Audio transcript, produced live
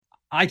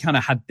I kind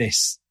of had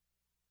this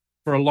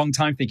for a long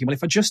time thinking, well,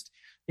 if I just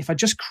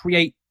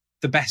create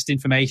the best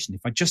information,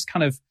 if I just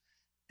kind of,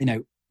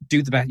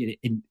 do the best,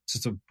 in to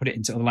sort of put it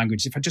into other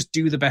languages, if I just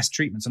do the best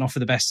treatments and offer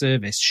the best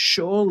service,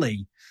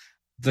 surely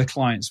the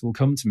clients will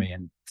come to me.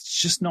 And it's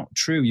just not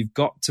true. You've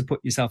got to put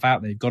yourself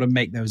out there. You've got to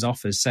make those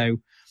offers. So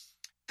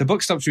the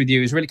buck stops with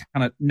you is really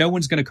kind of, no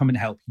one's going to come and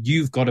help.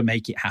 You've got to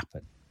make it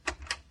happen.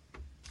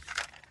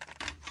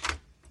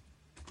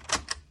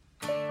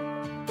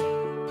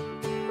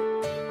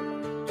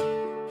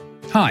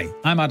 Hi,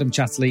 I'm Adam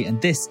Chatterley, and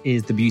this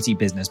is the Beauty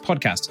Business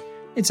Podcast.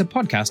 It's a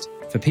podcast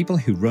for people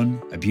who run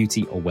a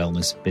beauty or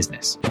wellness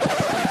business.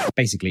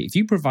 Basically, if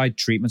you provide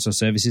treatments or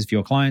services for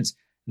your clients,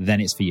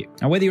 then it's for you.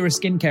 Now, whether you're a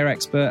skincare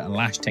expert, a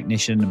lash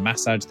technician, a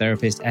massage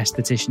therapist,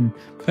 esthetician,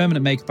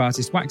 permanent makeup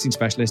artist, waxing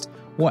specialist,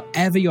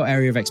 whatever your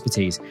area of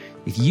expertise,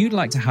 if you'd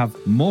like to have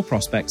more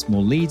prospects,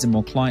 more leads, and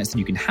more clients than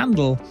you can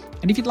handle,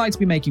 and if you'd like to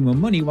be making more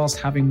money whilst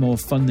having more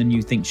fun than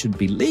you think should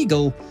be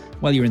legal,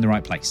 well, you're in the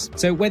right place.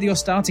 So whether you're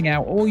starting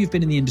out or you've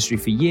been in the industry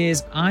for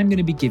years, I'm going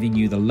to be giving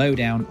you the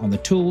lowdown on the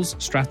tools,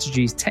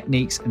 strategies,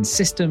 techniques, and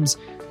systems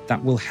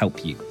that will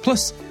help you.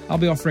 Plus, I'll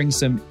be offering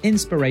some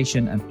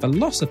inspiration and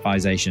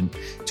philosophization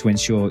to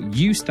ensure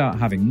you start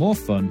having more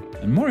fun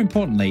and, more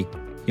importantly,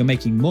 you're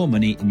making more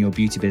money in your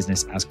beauty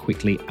business as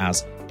quickly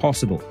as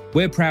possible.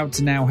 We're proud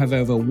to now have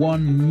over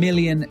 1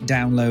 million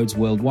downloads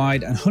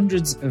worldwide and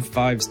hundreds of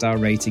 5-star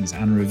ratings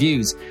and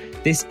reviews.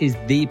 This is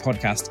the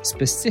podcast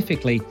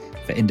specifically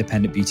for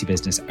independent beauty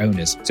business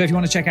owners. So if you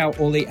want to check out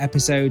all the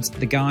episodes,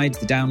 the guides,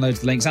 the downloads,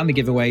 the links, and the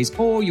giveaways,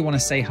 or you want to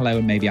say hello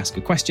and maybe ask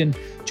a question,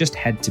 just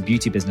head to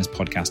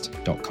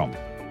beautybusinesspodcast.com.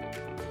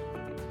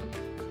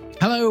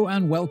 Hello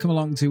and welcome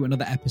along to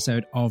another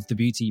episode of the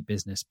Beauty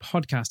Business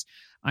Podcast.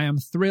 I am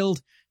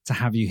thrilled to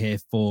have you here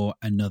for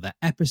another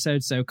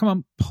episode. So come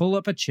on, pull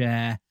up a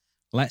chair,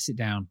 let's sit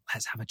down,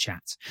 let's have a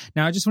chat.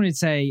 Now, I just wanted to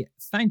say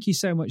thank you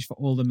so much for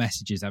all the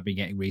messages I've been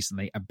getting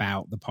recently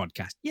about the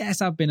podcast.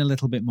 Yes, I've been a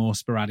little bit more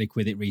sporadic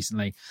with it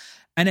recently,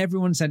 and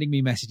everyone's sending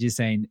me messages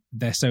saying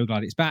they're so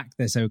glad it's back.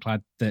 They're so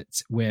glad that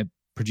we're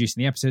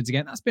producing the episodes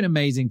again. That's been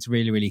amazing to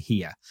really, really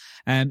hear.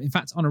 In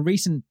fact, on a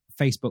recent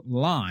Facebook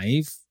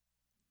Live,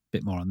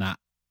 bit more on that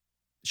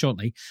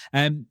shortly,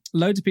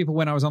 loads of people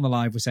when I was on the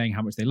live were saying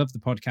how much they love the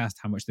podcast,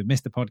 how much they've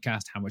missed the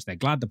podcast, how much they're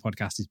glad the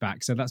podcast is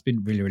back. So that's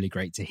been really, really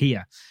great to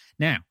hear.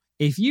 Now,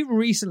 if you've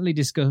recently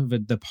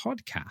discovered the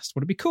podcast,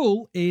 what'd be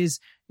cool is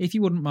if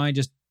you wouldn't mind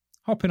just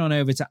hopping on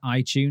over to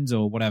iTunes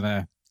or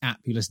whatever app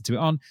you listen to it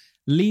on,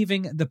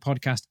 leaving the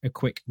podcast a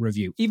quick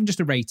review, even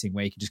just a rating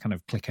where you can just kind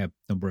of click a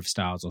number of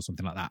stars or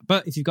something like that.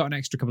 But if you've got an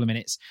extra couple of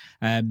minutes,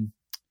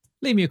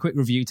 leave me a quick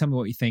review. Tell me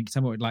what you think.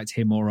 Tell me what you'd like to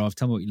hear more of.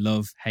 Tell me what you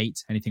love,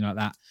 hate, anything like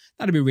that.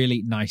 That'd be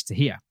really nice to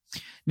hear.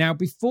 Now,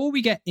 before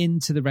we get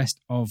into the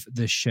rest of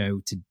the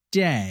show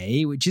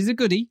today, which is a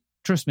goodie,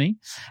 trust me,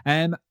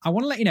 I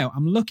want to let you know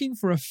I'm looking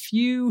for a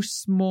few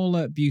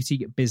smaller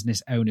beauty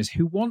business owners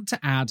who want to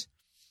add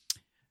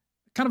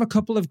kind of a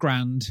couple of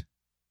grand,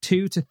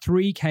 2 to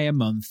 3K a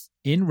month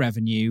in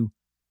revenue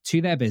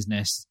to their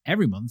business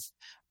every month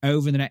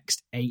over the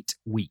next 8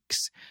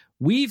 weeks.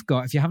 We've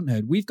got, if you haven't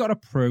heard, we've got a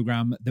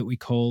program that we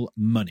call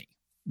Money,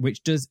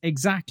 which does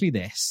exactly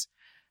this.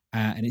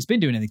 And it's been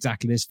doing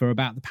exactly this for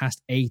about the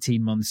past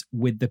 18 months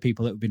with the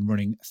people that have been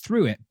running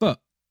through it. But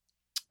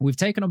we've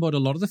taken on board a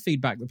lot of the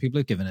feedback that people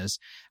have given us,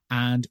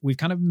 and we've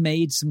kind of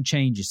made some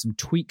changes, some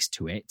tweaks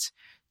to it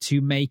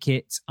to make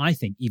it, I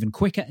think, even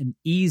quicker and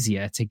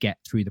easier to get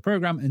through the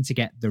program and to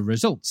get the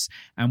results.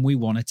 And we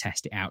want to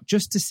test it out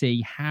just to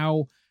see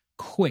how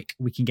quick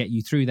we can get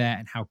you through there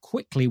and how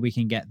quickly we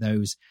can get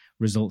those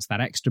results,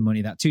 that extra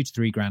money, that 2 to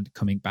 3 grand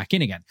coming back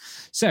in again.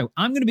 So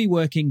I'm going to be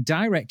working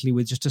directly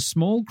with just a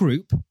small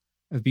group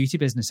of beauty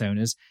business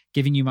owners,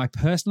 giving you my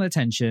personal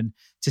attention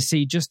to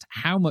see just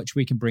how much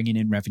we can bring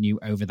in revenue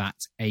over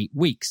that 8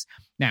 weeks.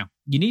 Now,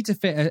 you need to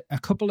fit a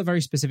couple of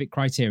very specific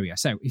criteria.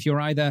 So if you're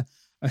either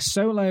a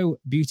solo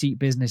beauty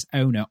business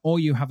owner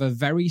or you have a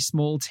very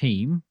small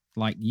team,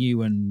 like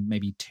you and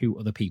maybe 2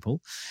 other people,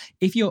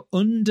 if you're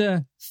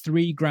under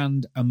 3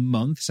 grand a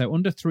month, so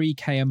under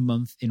 3K a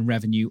month in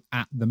revenue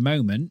at the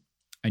moment,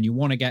 and you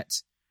want to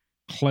get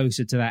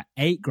closer to that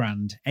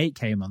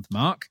 8K a month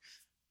mark,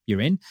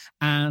 you're in.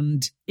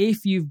 And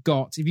if you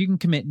can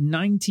commit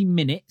 90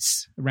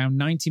 minutes, around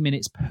 90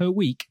 minutes per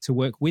week to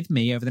work with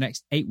me over the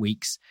next 8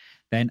 weeks,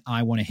 then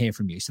I want to hear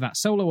from you. So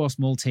that's solo or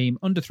small team,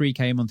 under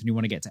 3K a month, and you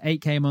want to get to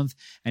 8K a month.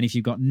 And if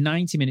you've got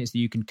 90 minutes that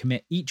you can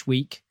commit each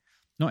week,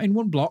 not in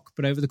one block,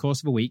 but over the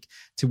course of a week,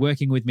 to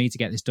working with me to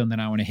get this done, then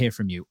I want to hear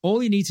from you.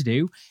 All you need to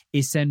do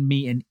is send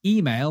me an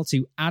email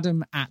to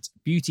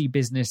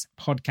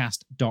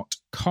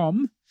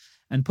adam@beautybusinesspodcast.com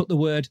and put the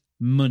word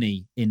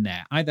money in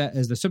there, either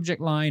as the subject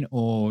line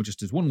or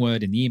just as one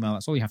word in the email.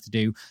 That's all you have to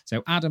do.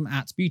 So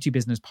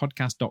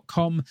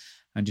adam@beautybusinesspodcast.com,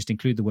 and just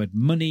include the word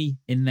money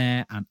in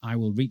there, and I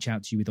will reach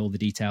out to you with all the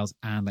details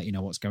and let you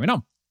know what's going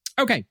on.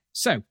 Okay,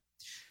 so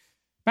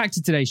back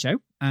to today's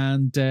show.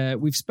 And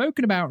we've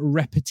spoken about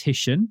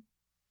repetition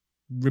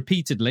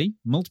repeatedly,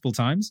 multiple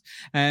times,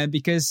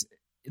 because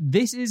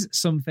this is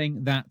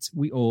something that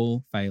we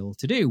all fail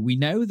to do. We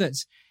know that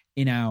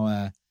in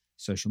our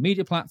social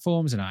media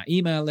platforms and our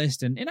email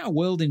list and in our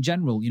world in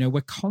general,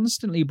 we're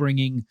constantly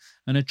bringing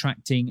and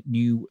attracting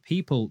new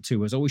people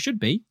to us, or we should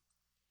be,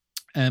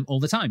 all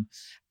the time.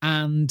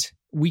 And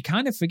we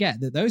kind of forget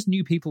that those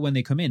new people, when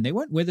they come in, they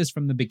weren't with us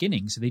from the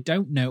beginning. So they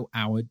don't know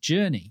our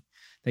journey.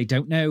 They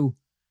don't know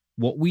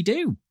what we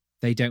do.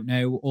 They don't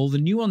know all the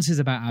nuances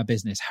about our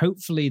business.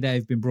 Hopefully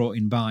they've been brought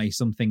in by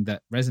something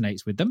that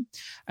resonates with them.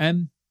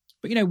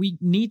 But, we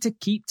need to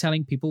keep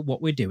telling people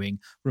what we're doing,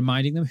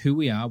 reminding them who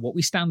we are, what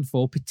we stand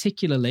for,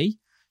 particularly.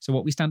 So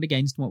what we stand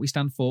against and what we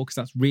stand for, because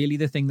that's really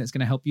the thing that's going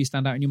to help you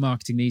stand out in your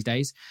marketing these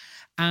days.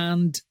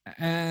 And,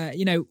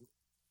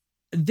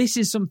 this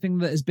is something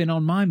that has been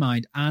on my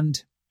mind,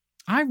 and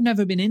I've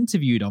never been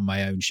interviewed on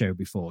my own show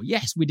before.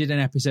 Yes, we did an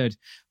episode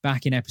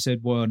back in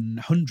episode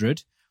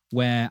 100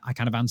 where I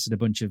kind of answered a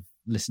bunch of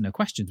listener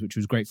questions, which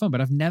was great fun,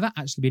 but I've never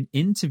actually been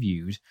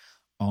interviewed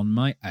on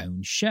my own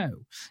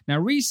show. Now,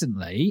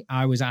 recently,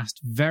 I was asked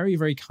very,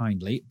 very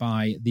kindly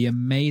by the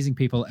amazing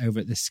people over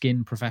at the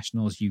Skin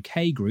Professionals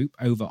UK group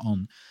over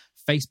on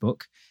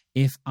Facebook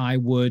if I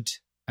would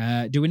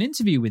do an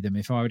interview with them,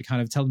 if I would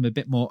kind of tell them a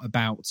bit more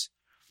about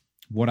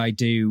what I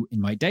do in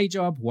my day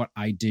job, what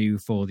I do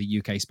for the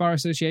UK Spa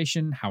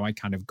Association, how I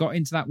kind of got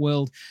into that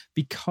world,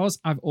 because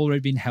I've already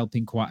been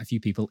helping quite a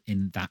few people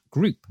in that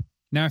group.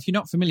 Now, if you're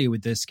not familiar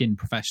with the Skin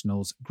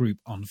Professionals group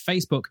on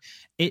Facebook,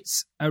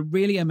 it's a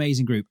really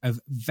amazing group of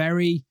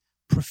very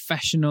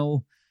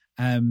professional,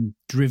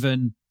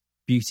 driven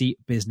beauty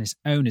business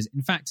owners.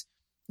 In fact,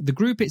 the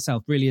group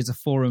itself really is a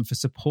forum for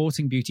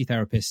supporting beauty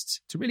therapists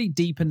to really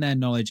deepen their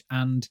knowledge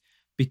and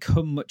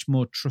become much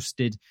more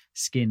trusted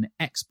skin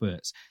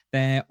experts.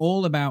 They're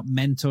all about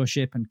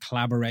mentorship and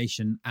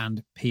collaboration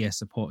and peer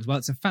support as well.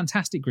 It's a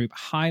fantastic group.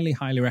 Highly,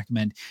 highly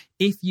recommend.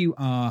 If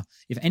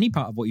any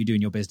part of what you do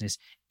in your business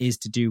is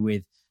to do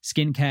with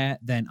skincare,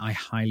 then I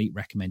highly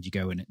recommend you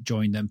go and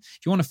join them. If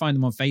you want to find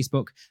them on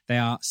Facebook, they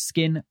are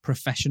Skin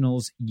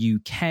Professionals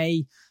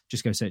UK.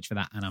 Just go search for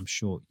that and I'm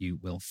sure you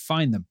will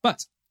find them.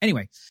 But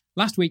anyway,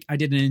 last week I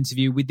did an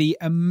interview with the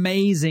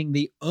amazing,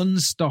 the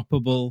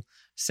unstoppable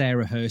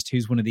Sarah Hurst,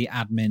 who's one of the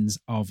admins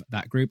of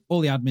that group. All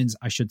the admins,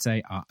 I should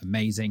say, are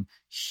amazing,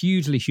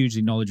 hugely,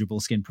 hugely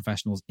knowledgeable skin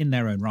professionals in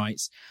their own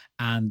rights.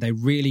 And they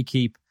really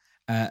keep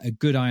a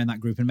good eye on that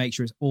group and make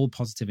sure it's all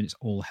positive and it's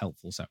all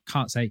helpful. So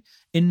can't say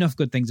enough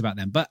good things about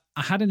them. But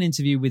I had an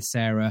interview with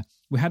Sarah.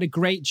 We had a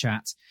great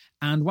chat.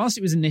 And whilst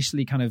it was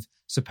initially kind of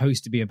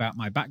supposed to be about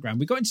my background,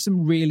 we got into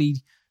some really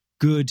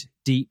good,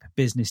 deep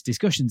business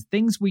discussions.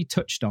 Things we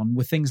touched on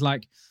were things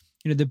like,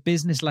 the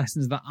business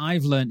lessons that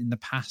I've learned in the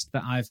past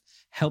that I've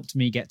helped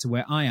me get to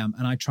where I am,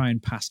 and I try and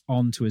pass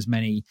on to as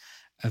many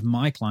of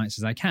my clients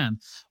as I can.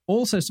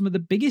 Also, some of the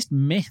biggest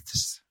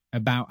myths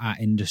about our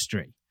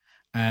industry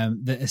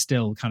that are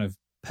still kind of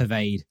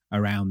pervade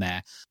around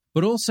there.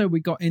 But also we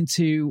got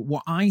into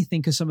what I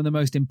think are some of the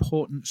most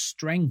important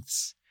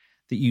strengths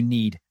that you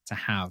need to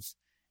have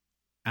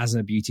as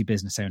a beauty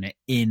business owner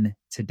in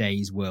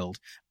today's world,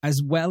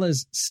 as well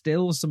as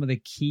still some of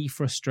the key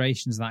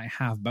frustrations that I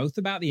have, both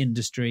about the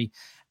industry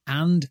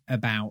and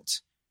about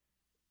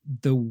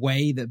the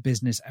way that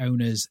business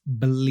owners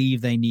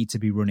believe they need to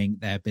be running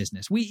their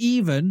business. We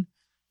even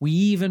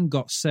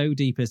got so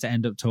deep as to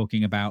end up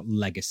talking about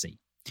legacy.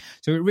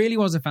 So it really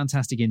was a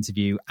fantastic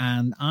interview,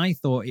 and I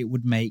thought it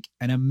would make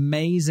an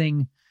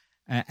amazing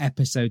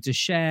episode to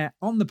share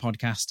on the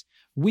podcast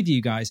with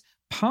you guys,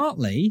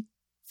 partly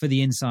for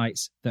the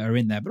insights that are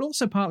in there, but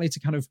also partly to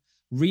kind of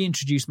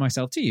reintroduce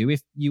myself to you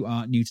if you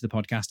are new to the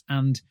podcast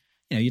and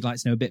you'd like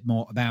to know a bit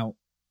more about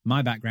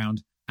my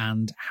background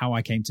and how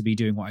I came to be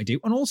doing what I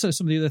do, and also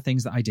some of the other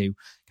things that I do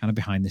kind of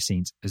behind the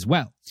scenes as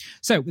well.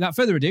 So without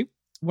further ado,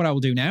 what I will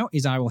do now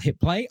is I will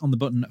hit play on the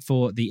button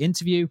for the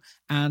interview.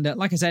 And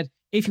like I said,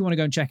 if you want to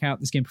go and check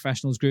out the Skin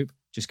Professionals group,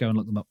 just go and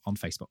look them up on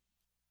Facebook.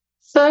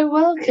 So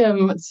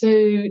welcome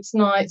to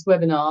tonight's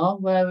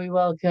webinar, where we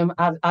welcome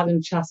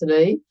Adam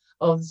Chatterley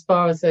of the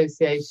Spa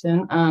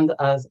Association and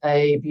as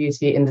a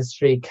beauty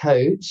industry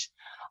coach.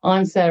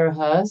 I'm Sarah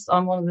Hurst.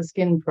 I'm one of the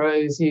Skin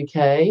Pros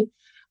UK.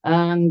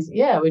 And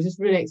we're just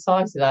really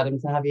excited, Adam,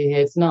 to have you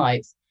here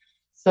tonight.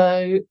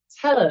 So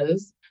tell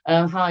us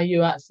how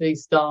you actually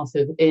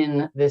started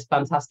in this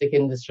fantastic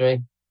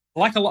industry.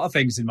 Like a lot of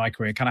things in my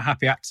career, kind of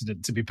happy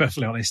accident, to be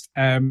perfectly honest.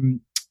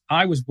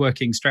 I was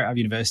working straight out of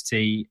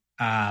university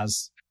I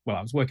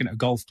was working at a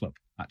golf club,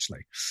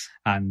 actually.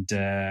 And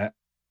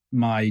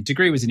my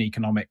degree was in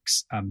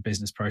economics and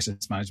business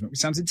process management, which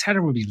sounds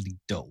terribly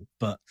dull,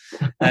 but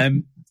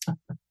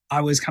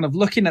I was kind of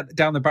looking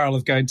down the barrel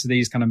of going to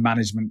these kind of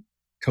management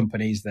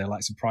companies, the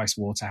likes of Price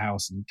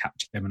Waterhouse and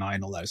Capgemini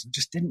and all those. I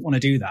just didn't want to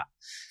do that.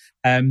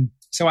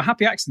 So a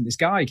happy accident, this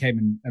guy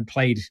came and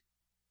played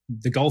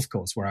the golf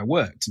course where I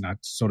worked, and I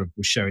sort of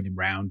was showing him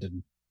around,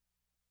 and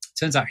it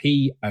turns out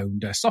he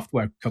owned a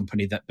software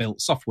company that built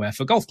software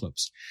for golf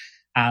clubs.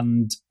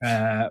 And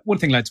one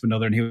thing led to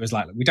another, and he was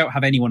like, we don't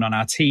have anyone on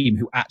our team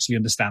who actually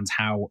understands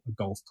how a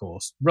golf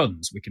course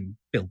runs. We can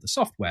build the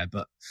software,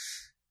 but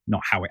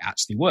not how it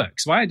actually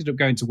works. So I ended up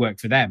going to work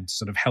for them to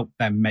sort of help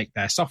them make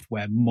their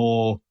software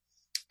more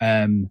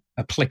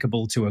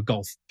applicable to a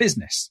golf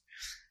business.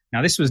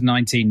 Now, this was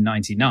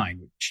 1999,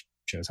 which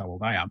shows how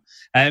old I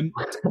am.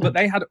 But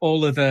they had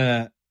all of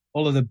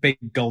the big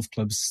golf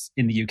clubs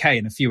in the UK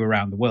and a few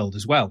around the world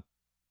as well.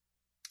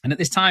 And at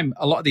this time,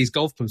 a lot of these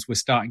golf clubs were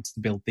starting to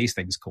build these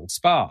things called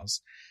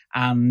spas.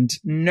 And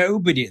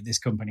nobody at this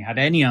company had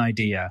any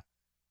idea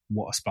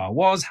what a spa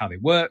was, how they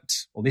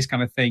worked, all this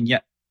kind of thing.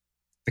 Yet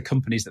the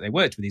companies that they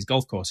worked with, these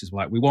golf courses, were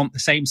like, we want the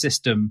same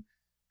system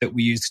that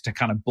we use to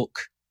kind of book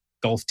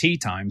golf tee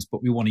times,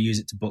 but we want to use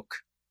it to book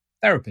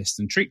therapists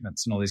and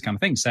treatments and all these kind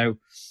of things. So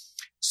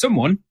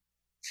someone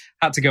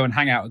had to go and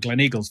hang out at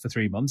Gleneagles for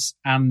 3 months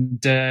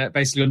and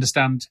basically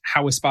understand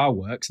how a spa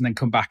works and then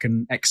come back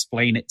and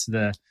explain it to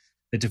the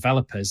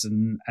developers.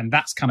 And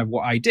that's kind of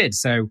what I did.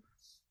 So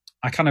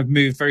I kind of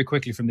moved very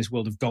quickly from this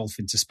world of golf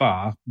into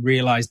spa,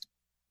 realized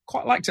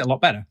quite liked it a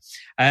lot better.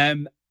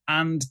 And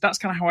that's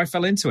kind of how I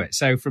fell into it.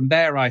 So from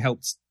there, I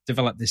helped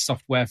develop this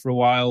software for a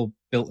while,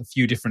 built a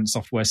few different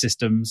software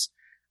systems,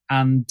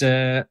 and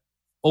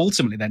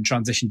ultimately then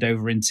transitioned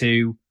over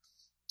into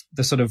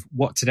the sort of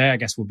what today I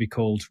guess would be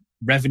called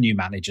revenue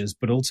managers.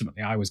 But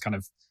ultimately I was kind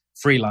of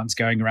freelance,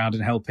 going around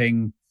and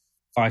helping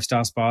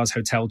 5-star spas,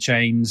 hotel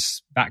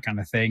chains, that kind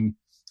of thing,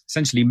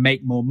 essentially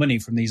make more money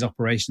from these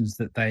operations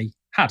that they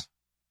had.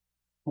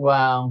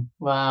 Wow.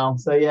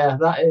 So yeah,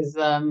 that is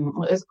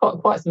it's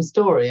quite some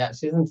story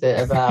actually, isn't it?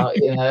 About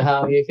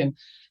how you can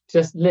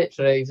just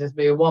literally just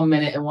be 1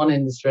 minute in one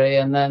industry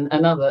and then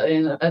another,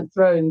 and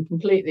throw in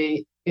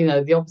completely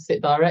the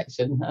opposite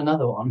direction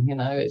another one.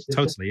 It's just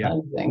totally, yeah.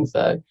 Thing.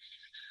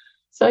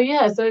 So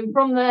yeah, so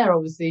from there,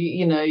 obviously,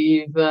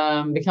 you've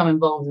become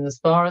involved in the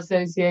Spa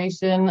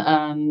Association,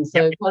 and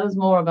so tell us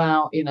more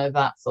about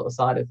that sort of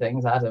side of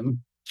things,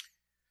 Adam.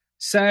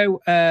 So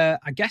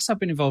I guess I've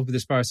been involved with the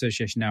Spa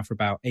Association now for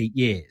about 8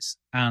 years,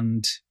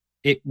 and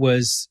it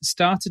was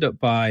started up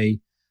by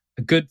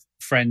a good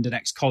friend and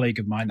ex-colleague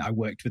of mine that I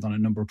worked with on a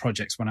number of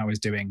projects when I was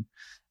doing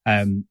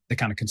the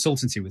kind of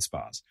consultancy with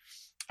spas.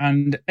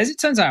 And as it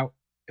turns out,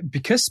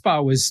 because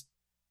spa was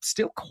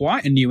still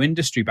quite a new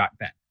industry back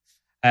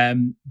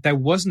then, there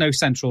was no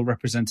central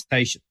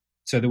representation.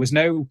 So there was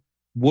no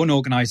one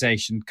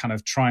organization kind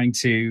of trying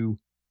to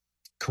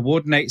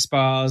coordinate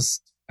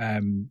spas,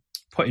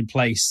 put in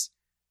place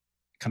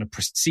kind of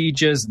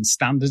procedures and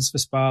standards for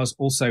spas,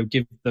 also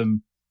give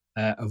them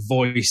a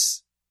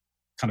voice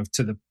kind of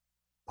to the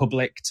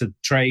public, to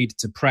trade,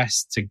 to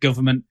press, to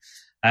government.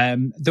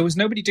 There was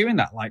nobody doing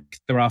that like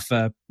there are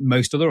for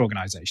most other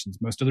organizations,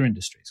 most other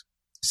industries.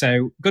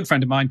 So a good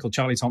friend of mine called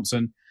Charlie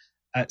Thompson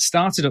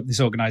started up this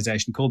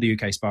organization called the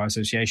UK Spa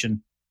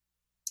Association.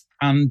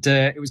 And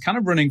it was kind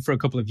of running for a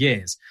couple of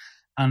years.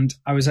 And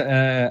I was at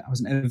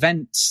an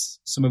event,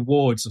 some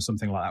awards or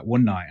something like that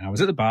one night. And I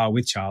was at the bar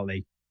with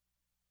Charlie,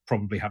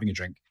 probably having a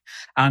drink.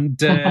 And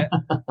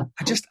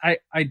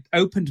I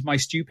opened my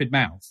stupid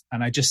mouth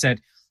and I just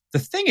said, the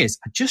thing is,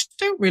 I just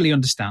don't really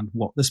understand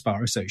what the Spa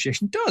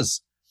Association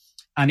does.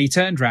 And he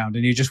turned around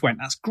and he just went,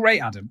 that's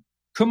great, Adam.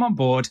 Come on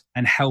board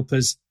and help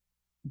us,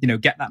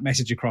 get that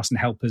message across and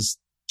help us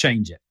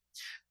change it.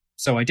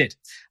 So I did.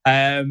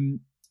 And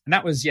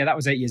that was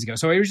 8 years ago.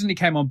 So I originally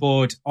came on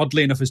board,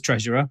 oddly enough, as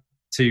treasurer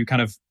to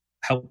kind of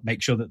help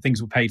make sure that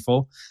things were paid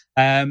for.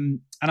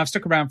 And I've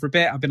stuck around for a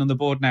bit. I've been on the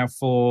board now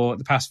for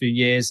the past few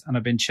years, and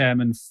I've been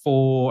chairman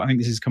I think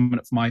this is coming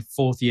up for my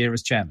 4th year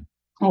as chairman.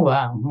 Oh,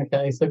 wow.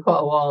 Okay. So quite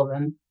a while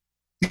then.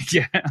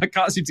 Yeah, I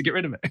can't seem to get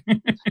rid of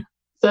it.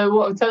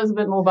 So tell us a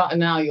bit more about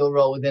now your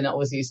role within it.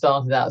 Obviously you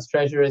started out as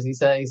treasurer, as you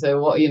say. So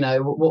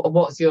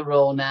what's your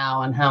role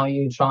now and how are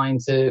you trying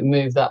to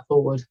move that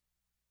forward?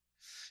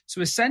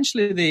 So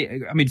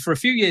essentially for a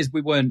few years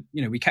we weren't,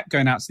 we kept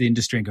going out to the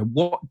industry and going,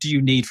 what do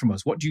you need from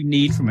us? What do you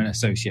need from an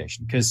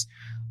association? Because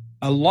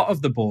a lot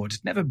of the board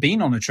had never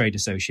been on a trade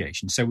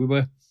association. So we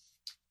were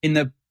in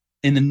the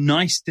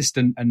nicest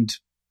and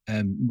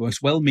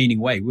most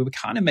well-meaning way, we were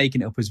kind of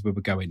making it up as we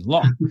were going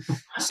along.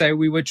 So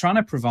we were trying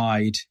to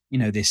provide,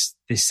 this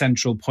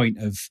central point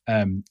of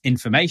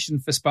information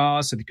for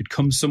spas so they could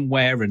come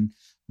somewhere and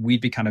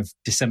we'd be kind of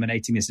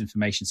disseminating this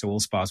information so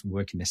all spas were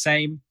working the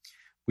same.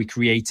 We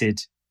created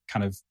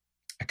kind of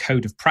a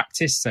code of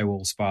practice so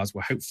all spas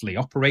were hopefully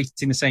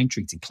operating the same,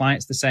 treating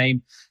clients the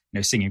same,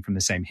 singing from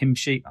the same hymn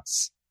sheet.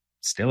 That's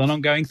still an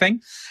ongoing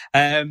thing.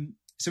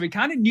 So we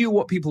kind of knew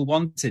what people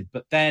wanted,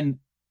 but then,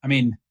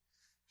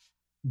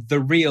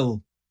 the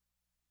real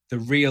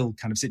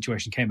kind of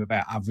situation came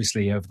about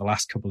obviously over the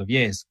last couple of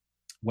years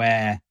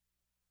where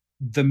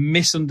the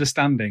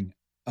misunderstanding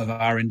of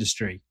our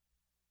industry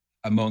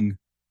among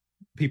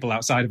people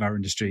outside of our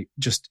industry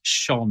just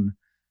shone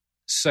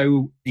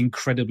so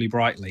incredibly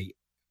brightly,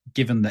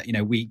 given that,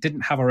 we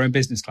didn't have our own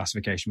business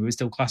classification. We were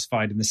still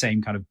classified in the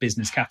same kind of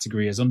business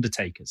category as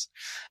undertakers,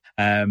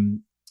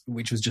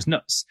 which was just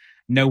nuts.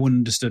 No one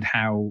understood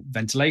how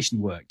ventilation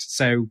worked.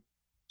 So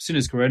as soon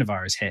as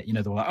coronavirus hit,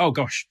 they were like, oh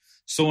gosh,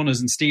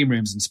 saunas and steam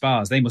rooms and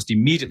spas, they must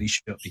immediately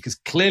shut because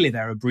clearly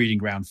they're a breeding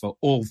ground for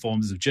all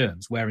forms of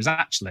germs. Whereas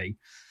actually,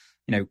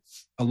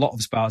 a lot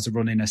of spas are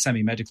run in a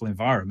semi-medical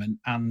environment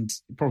and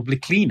probably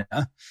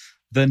cleaner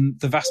than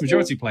the vast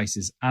majority of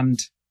places. And,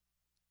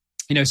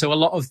 so a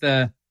lot of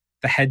the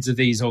heads of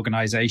these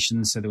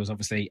organizations, so there was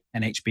obviously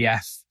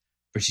NHBF,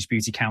 British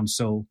Beauty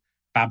Council,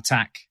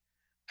 BABTAC,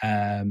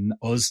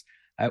 us,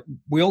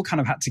 we all kind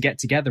of had to get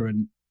together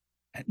and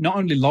not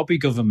only lobby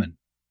government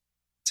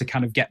to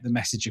kind of get the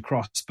message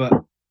across, but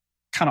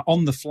kind of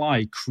on the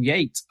fly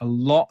create a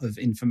lot of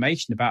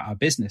information about our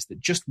business that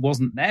just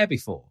wasn't there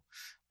before.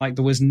 Like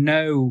there was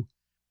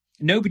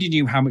nobody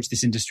knew how much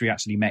this industry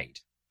actually made,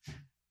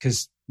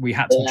 because we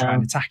had to try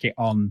and attack it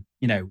on,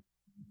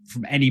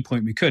 from any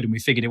point we could. And we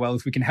figured, well,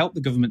 if we can help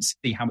the government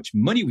see how much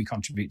money we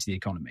contribute to the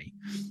economy,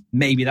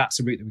 maybe that's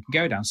a route that we can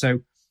go down. So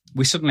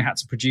we suddenly had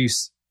to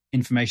produce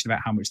information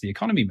about how much the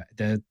economy,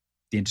 the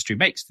industry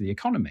makes for the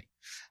economy.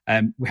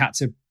 We had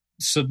to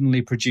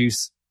suddenly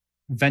produce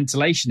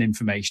ventilation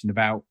information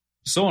about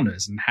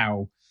saunas and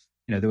how,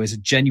 there was a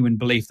genuine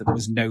belief that there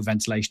was no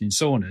ventilation in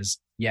saunas,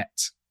 yet,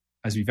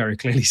 as we very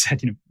clearly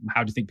said,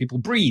 how do you think people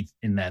breathe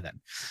in there then?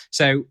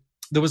 So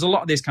there was a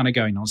lot of this kind of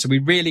going on. So we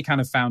really kind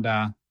of found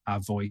our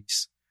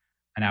voice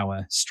and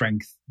our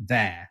strength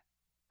there.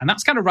 And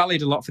that's kind of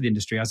rallied a lot for the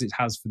industry, as it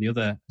has for the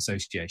other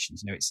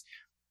associations.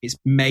 It's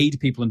made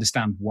people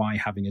understand why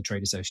having a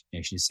trade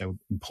association is so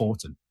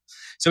important.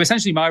 So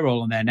essentially my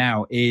role on there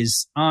now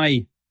is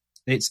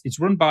it's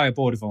run by a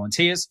board of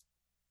volunteers.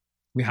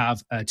 We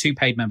have 2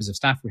 paid members of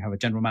staff. We have a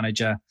general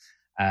manager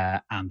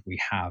and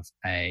we have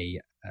a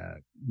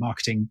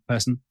marketing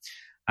person.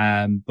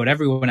 But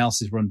everyone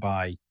else is run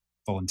by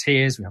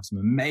volunteers. We have some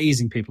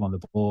amazing people on the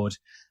board.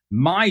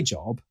 My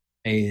job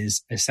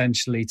is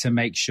essentially to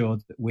make sure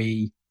that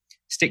we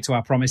stick to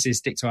our promises,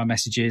 stick to our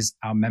messages.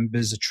 Our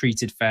members are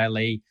treated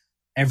fairly.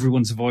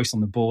 Everyone's voice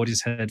on the board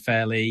is heard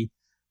fairly.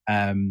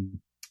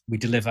 We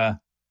deliver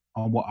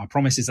on what our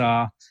promises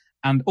are,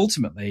 and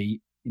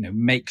ultimately,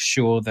 make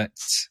sure that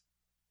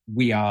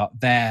we are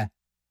there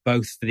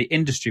both for the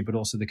industry, but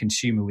also the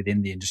consumer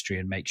within the industry,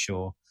 and make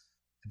sure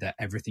that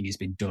everything is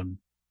being done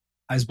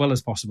as well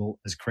as possible,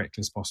 as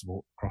correctly as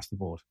possible across the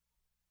board.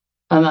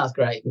 And that's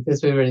great,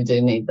 because we really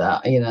do need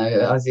that.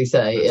 As you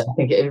say, I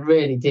think it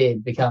really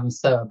did become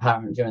so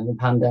apparent during the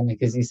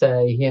pandemic, as you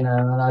say, and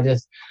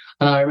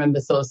I remember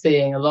sort of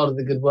seeing a lot of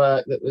the good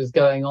work that was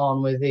going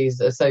on with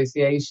these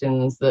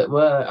associations that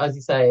were, as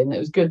you say, and it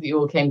was good that you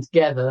all came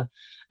together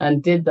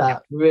and did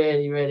that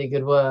really, really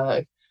good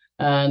work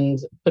and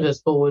put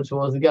us forward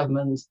towards the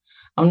government.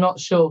 I'm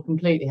not sure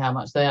completely how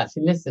much they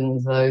actually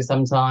listened, though,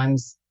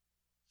 sometimes.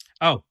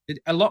 Oh,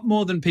 a lot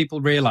more than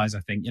people realise,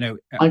 I think.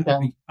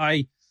 Okay.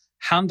 I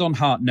hand on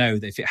heart know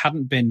that if it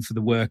hadn't been for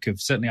the work of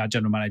certainly our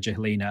general manager,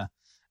 Helena,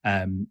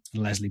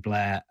 Leslie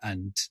Blair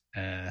and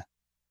the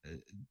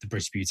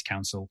British Beauty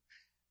Council,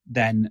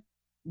 then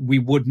we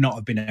would not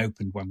have been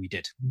opened when we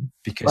did,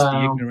 because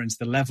the ignorance,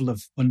 the level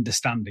of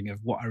understanding of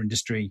what our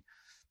industry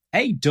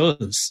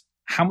does,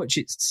 how much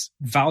it's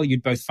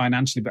valued both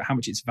financially, but how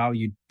much it's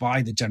valued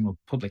by the general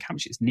public, how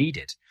much it's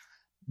needed.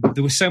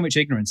 There was so much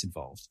ignorance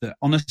involved that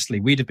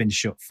honestly, we'd have been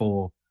shut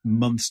for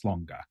months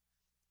longer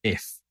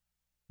if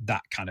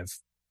that kind of,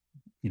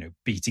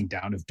 beating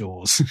down of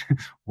doors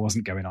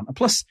wasn't going on. And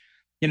plus,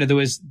 there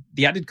was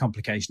the added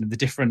complication of the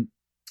different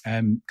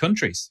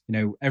countries.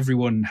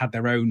 Everyone had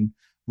their own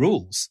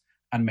rules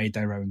and made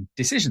their own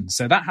decisions.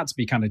 So that had to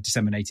be kind of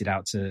disseminated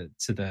out to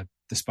the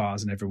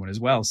spas and everyone as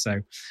well.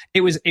 So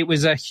it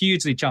was a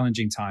hugely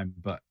challenging time,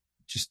 but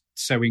just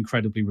so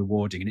incredibly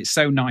rewarding. And it's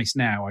so nice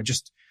now. I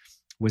just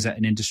was at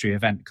an industry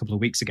event a couple of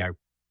weeks ago,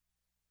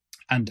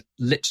 and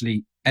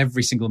literally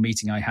every single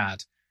meeting I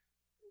had,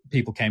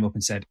 people came up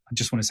and said, I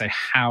just want to say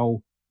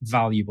how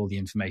valuable the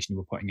information you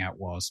were putting out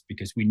was,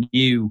 because we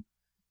knew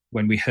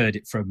when we heard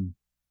it from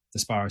the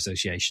Spa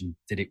Association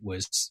that it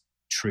was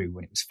true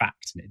and it was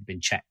fact and it had been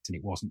checked and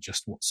it wasn't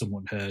just what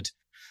someone heard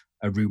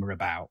a rumor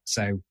about.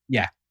 So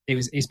yeah,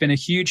 it's been a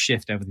huge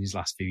shift over these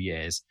last few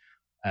years.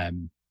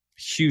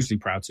 Hugely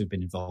proud to have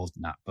been involved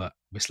in that, but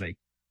obviously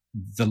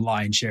the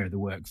lion's share of the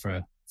work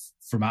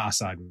from our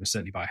side was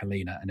certainly by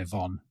Helena and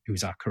Yvonne, who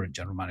is our current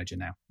general manager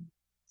now.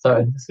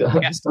 Sorry,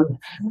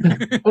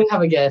 we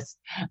have a guest.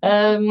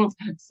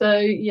 So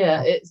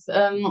yeah, it's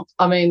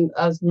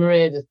as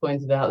Maria just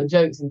pointed out, the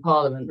jokes in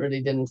Parliament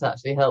really didn't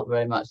actually help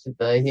very much, did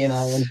they? In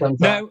some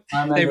no,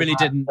 they really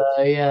didn't.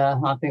 So yeah,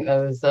 I think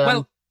there was.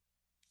 Well,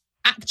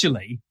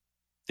 actually,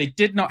 they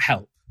did not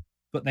help,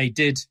 but they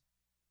did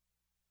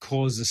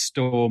cause a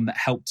storm that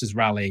helped us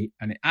rally,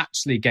 and it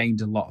actually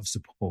gained a lot of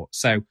support.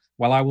 So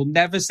while I will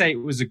never say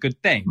it was a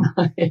good thing,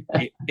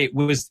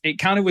 it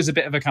kind of was a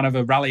bit of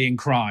a rallying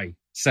cry.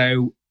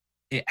 So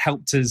it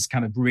helped us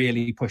kind of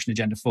really push an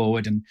agenda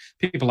forward. And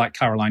people like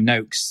Caroline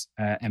Noakes,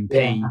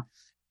 MP,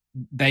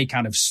 they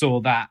kind of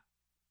saw that,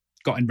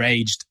 got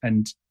enraged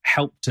and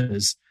helped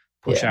us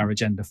push our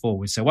agenda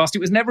forward. So whilst it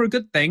was never a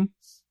good thing,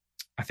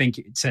 I think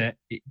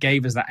it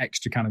gave us that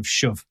extra kind of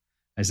shove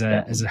as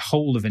a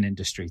whole of an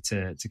industry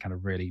to kind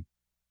of really,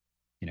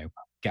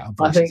 get our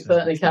I think voices heard.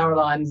 certainly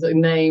Caroline's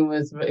name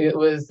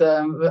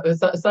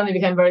suddenly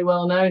became very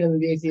well known in the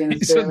beauty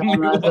industry. It suddenly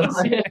was,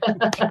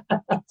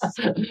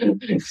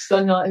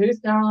 Suddenly, like, who's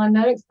Caroline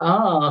Noakes?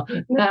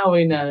 Now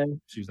we know.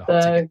 She was a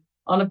hot So, ticket.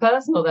 on a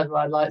personal level,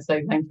 I'd like to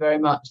say thank you very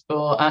much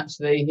for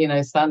actually,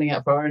 standing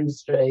up for our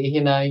industry. You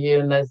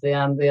and Leslie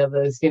and the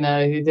others, who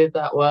did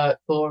that work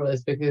for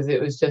us, because it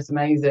was just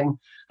amazing.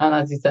 And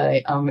as you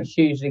say, I'm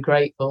hugely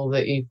grateful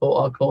that you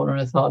fought our corner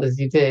as hard as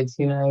you did,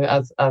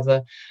 as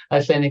a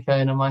clinic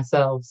owner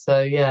myself.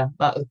 So yeah,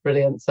 that was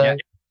brilliant. So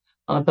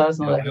on a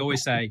personal level, I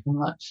always say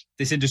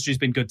this industry's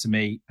been good to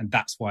me, and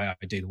that's why I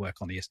do the work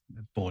on the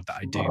board that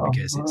I do,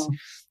 because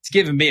it's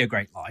given me a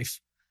great life.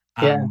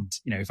 And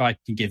if I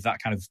can give that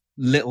kind of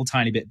little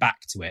tiny bit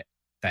back to it,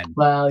 then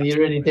you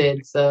really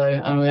did.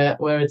 So, and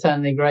we're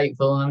eternally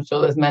grateful, and I'm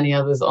sure there's many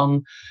others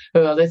on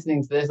who are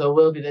listening to this or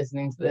will be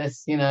listening to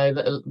this,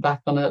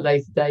 back on a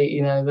later date,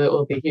 that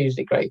will be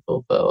hugely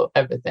grateful for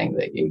everything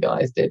that you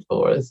guys did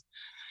for us.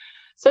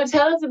 So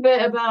tell us a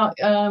bit about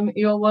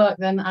your work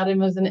then,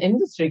 Adam, as an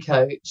industry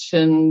coach,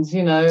 and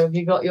have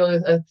you got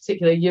a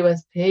particular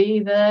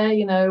USP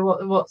there?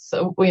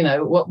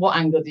 What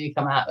angle do you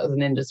come at as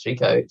an industry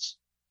coach?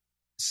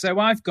 So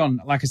I've gone,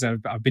 like I said,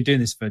 I've been doing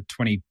this for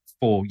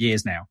 24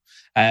 years now,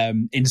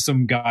 in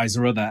some guise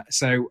or other.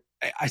 So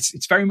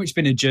it's very much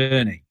been a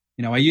journey.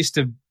 I used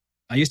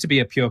to be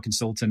a pure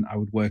consultant. I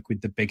would work with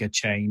the bigger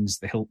chains,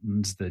 the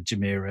Hiltons, the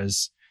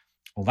Jumeirahs,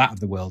 all that of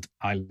the world.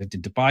 I lived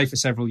in Dubai for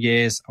several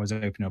years. I was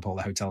opening up all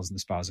the hotels and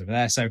the spas over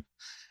there. So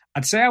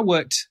I'd say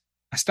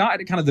I started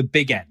at kind of the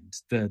big end,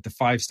 the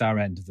 5-star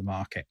end of the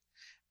market.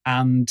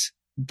 And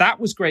that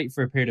was great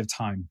for a period of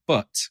time.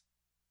 But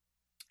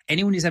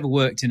anyone who's ever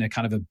worked in a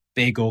kind of a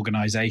big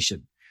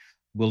organization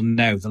will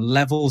know the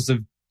levels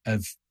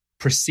of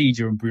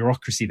procedure and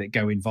bureaucracy that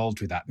go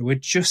involved with that. We're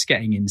just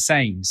getting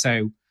insane.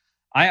 So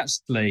I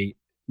actually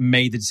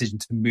made the decision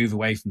to move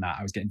away from that.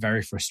 I was getting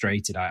very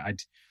frustrated.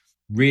 I'd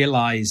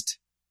realized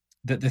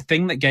that the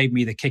thing that gave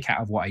me the kick out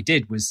of what I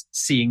did was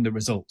seeing the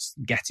results,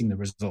 getting the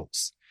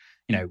results.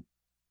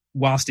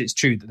 Whilst it's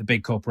true that the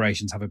big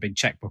corporations have a big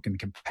checkbook and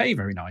can pay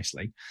very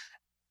nicely,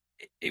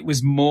 it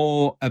was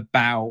more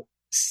about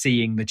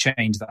seeing the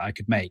change that I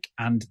could make.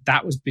 And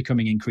that was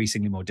becoming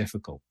increasingly more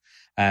difficult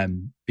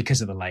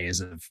because of the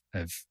layers of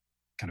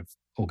kind of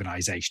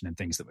organization and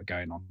things that were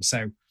going on.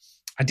 So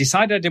I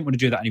decided I didn't want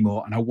to do that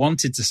anymore. And I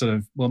wanted to sort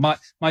of,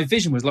 my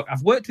vision was, look,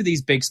 I've worked with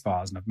these big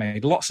spas and I've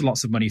made lots and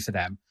lots of money for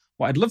them.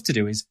 What I'd love to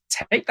do is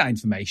take that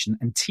information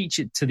and teach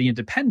it to the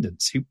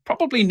independents who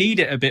probably need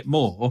it a bit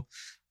more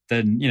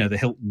than, the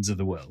Hiltons of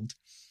the world.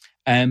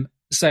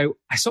 So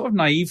I sort of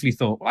naively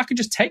thought, well, I could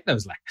just take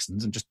those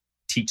lessons and just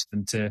teach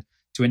them to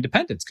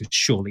independents, because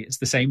surely it's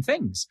the same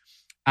things.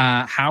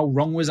 How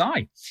wrong was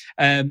I?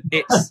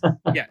 It's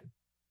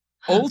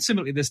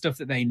ultimately the stuff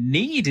that they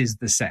need is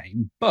the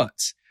same,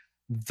 but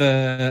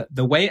the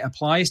way it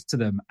applies to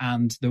them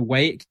and the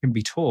way it can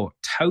be taught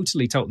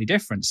totally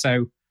different.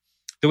 So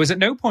there was at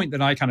no point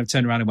that I kind of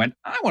turned around and went,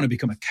 I want to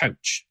become a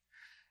coach.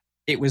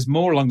 It was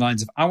more along the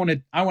lines of, I want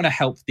to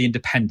help the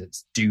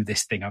independents do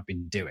this thing I've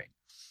been doing.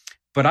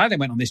 But I then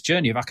went on this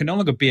journey of, I can no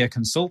longer be a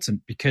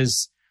consultant,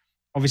 because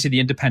obviously the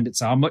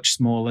independents are much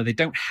smaller. They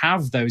don't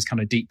have those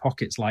kind of deep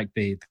pockets like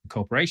the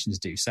corporations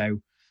do.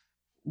 So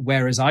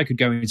whereas I could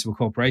go into a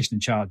corporation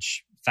and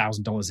charge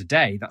 $1,000 a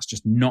day, that's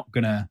just not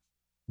going to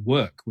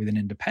work with an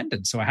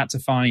independent. So I had to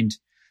find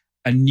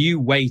a new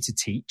way to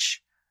teach,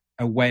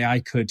 a way I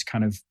could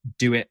kind of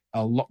do it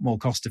a lot more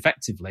cost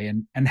effectively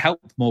and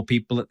help more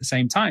people at the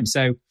same time.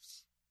 So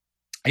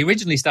I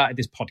originally started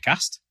this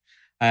podcast,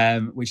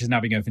 which has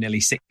now been going for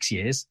nearly 6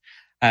 years.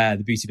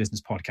 The Beauty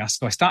Business Podcast.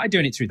 So I started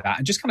doing it through that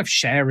and just kind of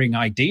sharing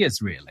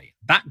ideas, really.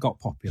 That got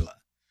popular.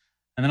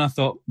 And then I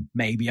thought,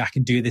 maybe I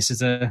can do this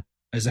as a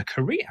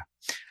career.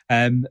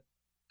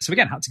 So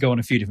again, I had to go on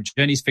a few different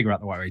journeys, figure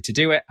out the right way to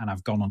do it. And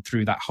I've gone on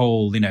through that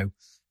whole,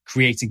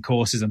 creating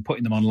courses and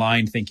putting them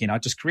online, thinking I'll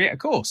just create a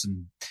course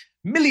and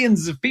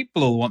millions of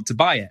people will want to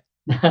buy it.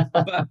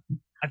 But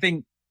I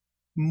think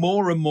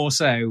more and more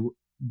so,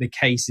 the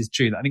case is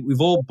true that I think we've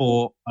all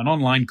bought an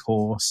online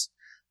course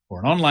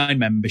or an online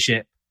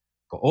membership,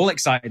 got all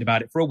excited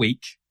about it for a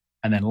week,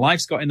 and then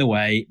life's got in the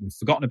way. We've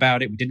forgotten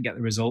about it. We didn't get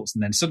the results.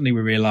 And then suddenly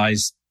we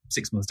realize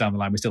 6 months down the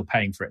line, we're still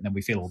paying for it. And then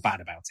we feel all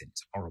bad about it.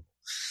 It's horrible.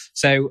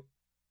 So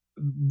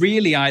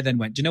really, I then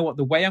went, do you know what?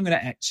 The way I'm going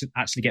to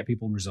actually get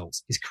people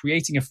results is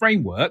creating a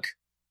framework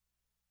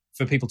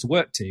for people to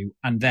work to,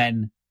 and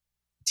then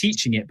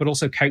teaching it, but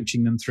also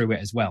coaching them through it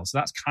as well. So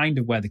that's kind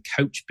of where the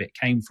coach bit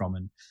came from.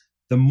 And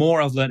the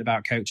more I've learned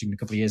about coaching, a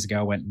couple of years ago,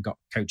 I went and got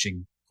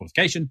coaching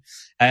qualification.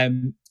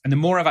 And the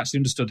more I've actually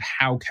understood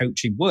how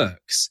coaching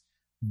works,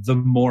 the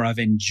more I've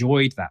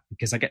enjoyed that,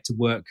 because I get to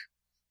work,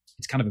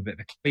 it's kind of a bit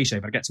of a cliche,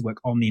 but I get to work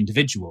on the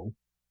individual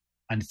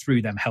and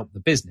through them help the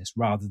business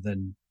rather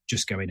than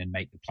just go in and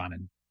make the plan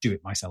and do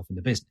it myself in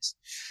the business.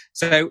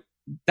 So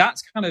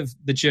that's kind of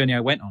the journey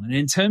I went on. And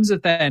in terms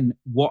of then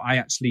what I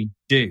actually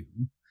do,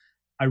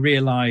 I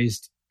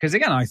realized, because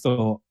again, I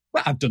thought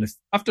Well, I've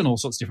done all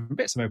sorts of different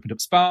bits. I've opened up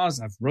spas,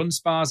 I've run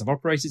spas, I've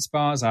operated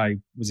spas. I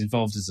was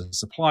involved as a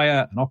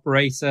supplier, an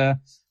operator,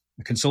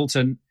 a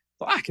consultant.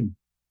 But I can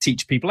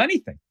teach people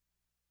anything.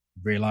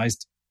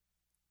 Realized,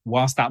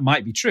 whilst that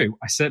might be true,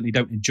 I certainly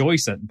don't enjoy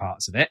certain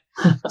parts of it.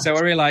 So I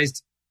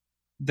realized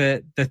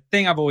the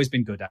thing I've always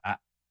been good at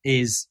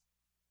is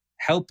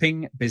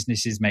helping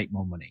businesses make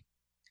more money,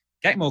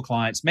 get more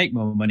clients, make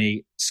more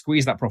money,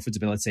 squeeze that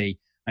profitability,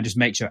 and just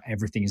make sure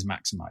everything is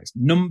maximized.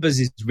 Numbers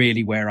is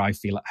really where I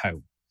feel at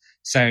home.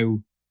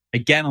 So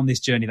again, on this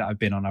journey that I've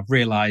been on, I've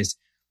realized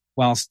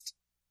whilst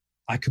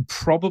I could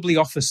probably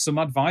offer some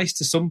advice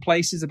to some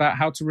places about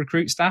how to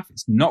recruit staff,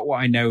 it's not what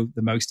I know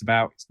the most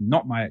about. It's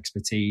not my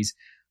expertise.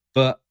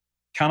 But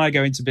can I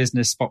go into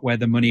business, spot where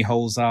the money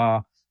holes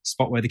are,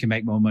 spot where they can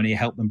make more money,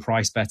 help them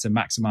price better,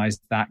 maximize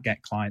that,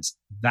 get clients?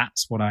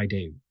 That's what I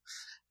do.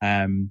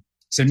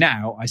 So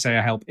now I say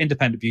I help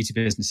independent beauty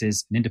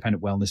businesses and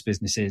independent wellness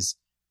businesses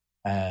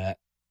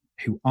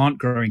who aren't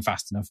growing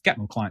fast enough, get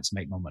more clients and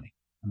make more money.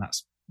 And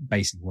that's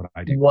basically what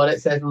I do. What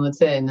it says on the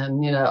tin.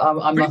 And,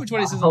 I'm pretty much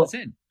what it says on the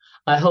tin.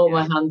 I hold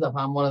my hands up.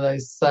 I'm one of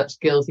those such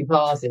guilty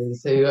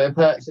parties who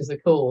purchase a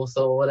course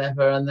or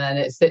whatever, and then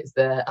it sits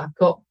there. I've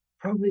got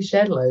probably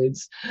shed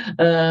loads,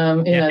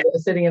 that are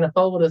sitting in a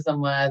folder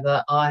somewhere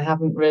that I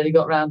haven't really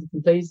got around to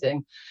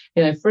completing.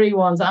 Free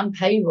ones and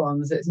paid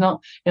ones. It's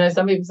not,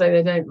 some people say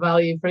they don't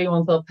value free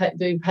ones, they'll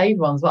do paid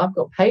ones, but I've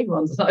got paid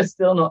ones and I've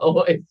still not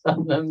always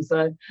done them.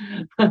 So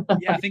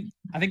yeah, I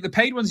think the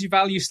paid ones you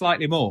value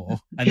slightly more,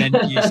 and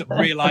then you sort of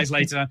realise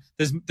later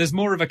there's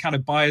more of a kind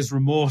of buyer's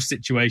remorse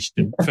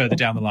situation further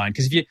down the line.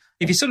 Because if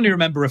you suddenly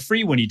remember a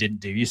free one you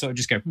didn't do, you sort of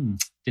just go,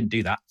 didn't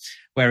do that.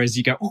 Whereas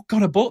you go, oh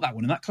God, I bought that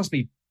one and that cost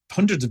me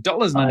hundreds of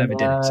dollars and I never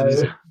did it.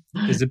 So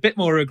there's a bit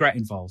more regret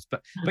involved.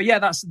 But yeah,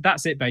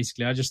 that's it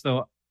basically. I just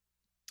thought,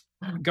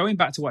 going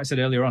back to what I said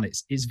earlier on,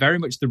 it's very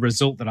much the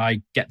result that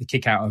I get the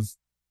kick out of,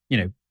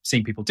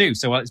 seeing people do.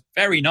 So while it's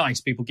very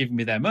nice people giving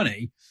me their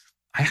money,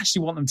 I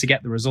actually want them to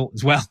get the result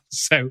as well.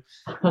 So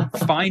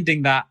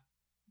finding that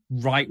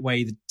right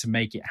way to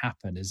make it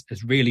happen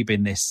has really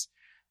been this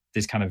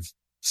kind of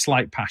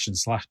slight passion,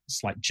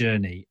 slight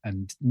journey.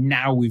 And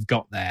now we've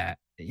got there,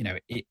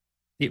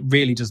 it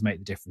really does make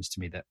the difference to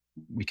me that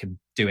we can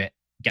do it,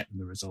 get them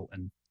the result,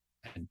 and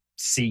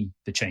see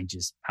the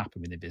changes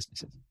happen within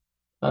businesses.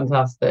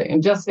 Fantastic.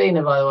 And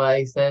Justina, by the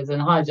way, says, and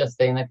hi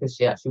Justina, because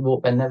she actually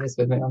walked Ben Nevis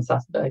with me on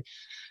Saturday.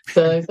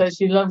 So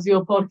she loves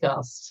your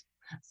podcast.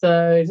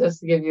 So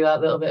just to give you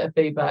that little bit of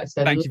feedback.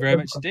 So thank you very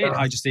much indeed.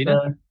 Hi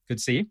Justina. Good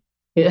to see you.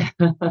 Yeah.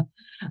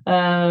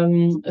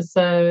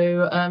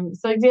 So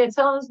yeah,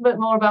 tell us a bit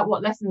more about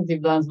what lessons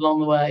you've learned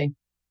along the way.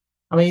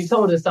 I mean, you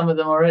told us some of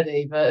them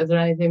already, but is there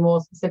anything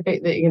more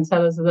specific that you can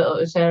tell us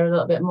share a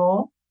little bit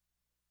more?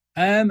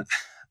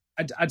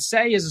 I'd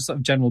say as a sort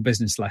of general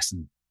business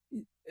lesson,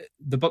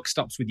 the buck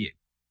stops with you.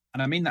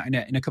 And I mean that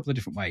in a couple of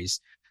different ways.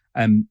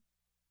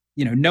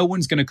 No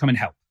one's going to come and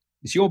help.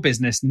 It's your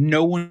business.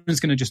 No one's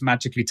going to just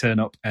magically turn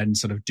up and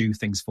sort of do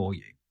things for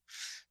you.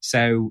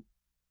 So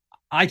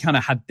I kind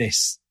of had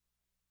this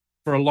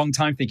for a long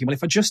time thinking, well,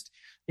 if I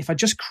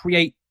just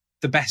create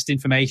the best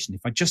information,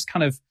 if I just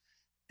kind of,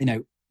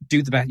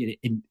 do the best,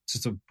 to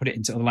sort of put it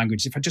into other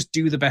languages, if I just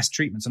do the best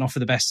treatments and offer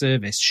the best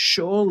service,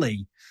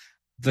 surely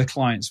the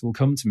clients will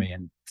come to me.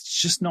 And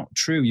it's just not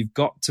true. You've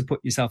got to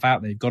put yourself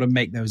out there. You've got to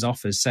make those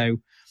offers. So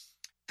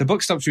the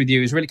buck stops with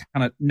you is really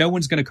kind of, no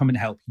one's going to come and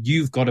help.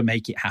 You've got to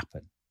make it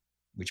happen,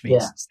 which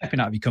means stepping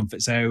out of your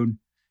comfort zone,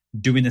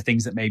 doing the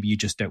things that maybe you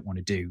just don't want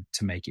to do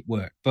to make it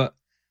work. But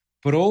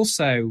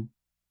also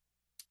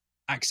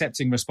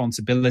accepting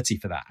responsibility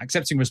for that,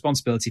 accepting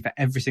responsibility for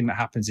everything that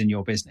happens in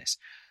your business.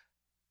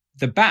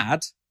 The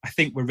bad, I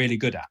think we're really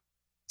good at.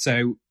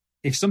 So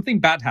if something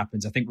bad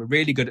happens, I think we're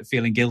really good at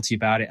feeling guilty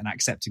about it and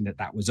accepting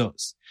that was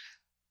us.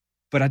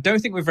 But I don't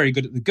think we're very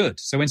good at the good.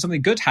 So when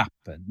something good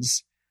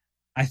happens,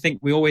 I think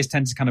we always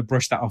tend to kind of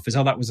brush that off as,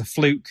 oh, that was a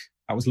fluke,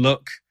 that was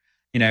luck,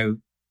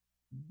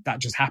 that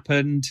just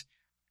happened.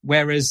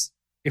 Whereas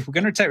if we're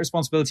going to take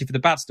responsibility for the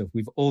bad stuff,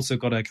 we've also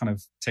got to kind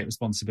of take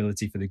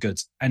responsibility for the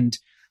goods. And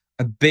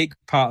a big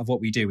part of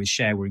what we do is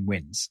sharing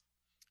wins.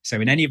 So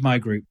in any of my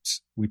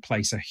groups, we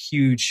place a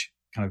huge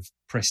kind of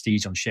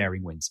prestige on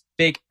sharing wins,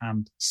 big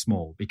and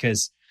small,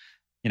 because,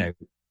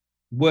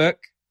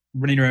 work,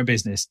 running your own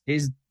business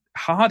is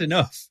hard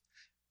enough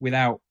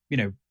without,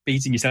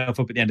 beating yourself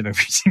up at the end of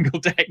every single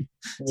day.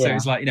 Yeah. So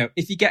it's like,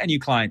 if you get a new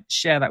client,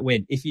 share that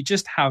win. If you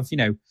just have,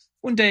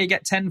 one day you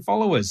get 10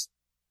 followers,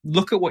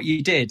 look at what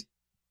you did,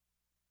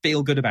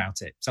 feel good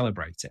about it,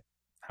 celebrate it.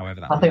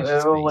 However that I think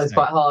we're always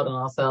quite hard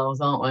on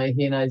ourselves, aren't we?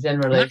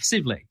 Generally.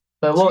 Massively.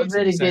 But what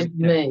really did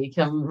me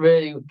come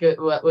really good,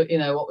 what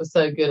was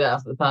so good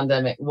after the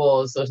pandemic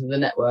was sort of the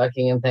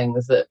networking and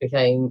things that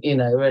became,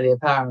 really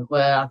apparent.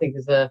 Where I think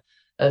as a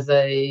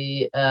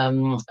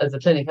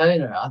clinic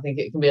owner, I think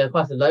it can be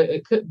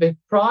it could be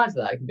prior to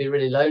that, it can be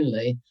really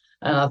lonely.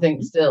 And I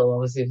think still,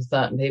 obviously, for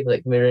certain people,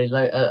 it can be really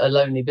a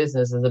lonely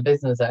business as a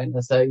business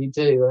owner. So you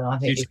do, and I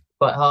think it's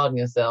quite hard on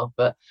yourself.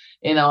 But,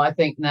 I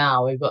think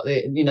now we've got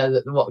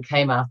what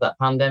came out of that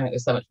pandemic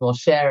was so much more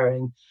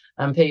sharing,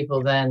 and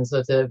people then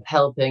sort of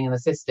helping and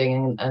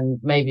assisting and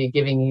maybe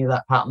giving you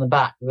that pat on the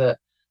back that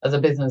as a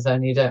business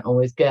owner you don't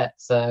always get.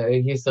 So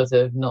you sort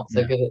of not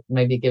so good at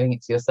maybe giving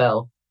it to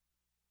yourself,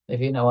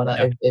 if you know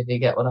if you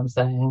get what I'm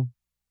saying.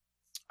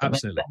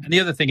 Absolutely. And the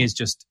other thing is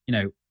just,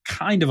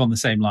 kind of on the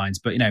same lines,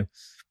 but,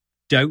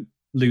 don't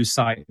lose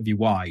sight of your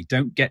why.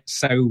 Don't get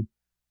so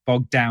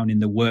bogged down in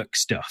the work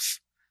stuff,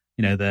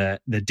 the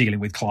dealing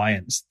with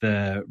clients,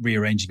 the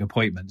rearranging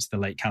appointments, the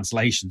late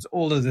cancellations,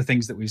 all of the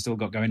things that we've still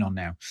got going on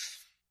now.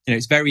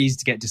 It's very easy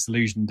to get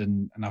disillusioned.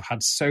 And I've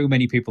had so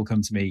many people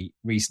come to me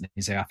recently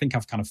and say, I think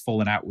I've kind of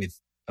fallen out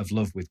of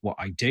love with what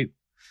I do.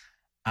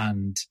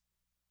 And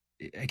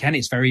again,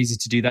 it's very easy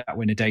to do that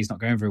when a day's not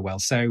going very well.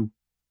 So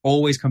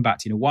always come back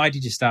to, why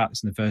did you start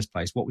this in the first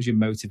place? What was your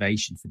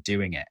motivation for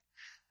doing it?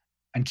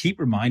 And keep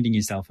reminding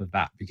yourself of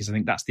that, because I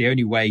think that's the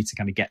only way to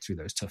kind of get through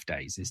those tough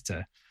days is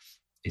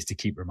to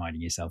keep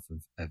reminding yourself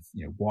of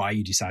why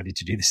you decided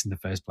to do this in the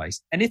first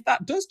place. And if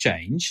that does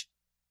change,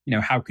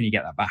 how can you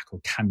get that back,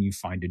 or can you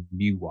find a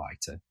new why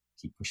to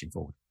keep pushing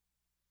forward?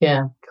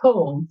 Yeah,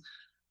 cool.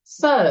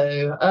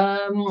 So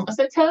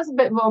tell us a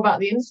bit more about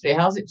the industry.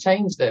 How's it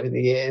changed over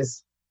the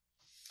years?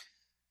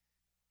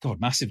 God,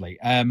 massively.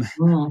 I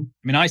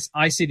mean,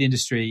 I see the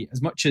industry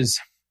as much as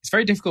it's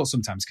very difficult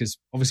sometimes, because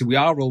obviously we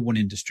are all one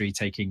industry,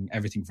 taking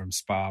everything from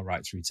spa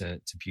right through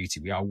to beauty.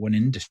 We are one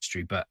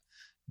industry, but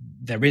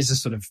there is a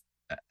sort of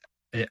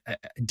a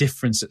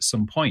difference at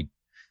some point.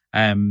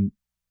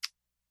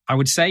 I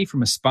would say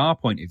from a spa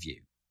point of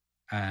view,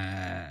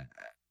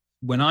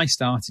 when I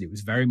started, it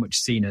was very much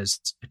seen as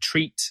a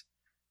treat.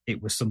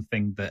 It was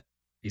something that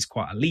is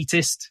quite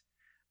elitist.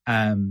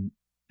 And,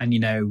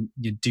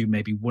 you'd do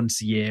maybe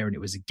once a year and it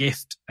was a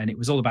gift, and it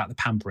was all about the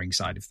pampering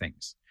side of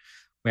things.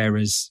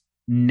 Whereas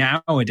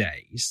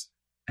nowadays,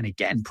 and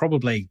again,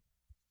 probably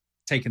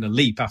taken a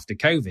leap after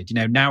COVID,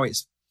 now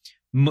it's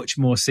much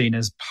more seen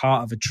as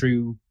part of a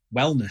true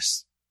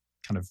wellness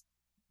kind of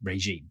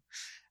regime.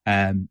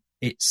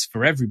 It's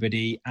for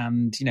everybody,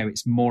 and,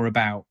 it's more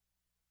about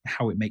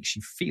how it makes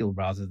you feel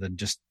rather than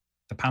just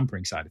the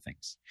pampering side of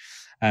things.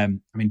 I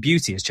mean,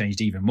 beauty has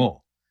changed even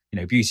more.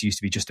 Beauty used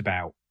to be just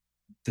about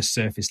the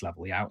surface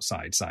level, the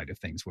outside side of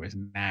things, whereas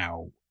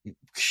now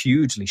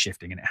hugely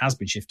shifting, and it has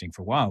been shifting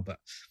for a while, but,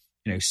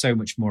 so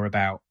much more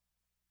about,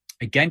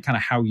 again, kind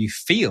of how you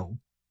feel,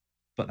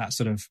 but that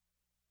sort of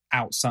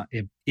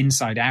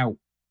inside out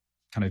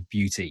kind of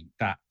beauty,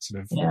 that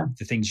sort of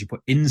the things you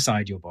put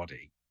inside your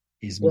body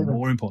is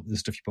more important than the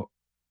stuff you put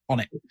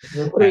on it.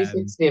 The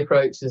 360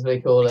 approach, as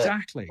we call it.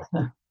 Exactly.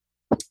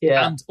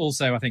 Yeah. And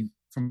also, I think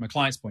from a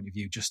client's point of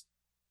view, just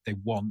they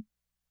want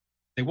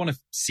to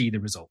see the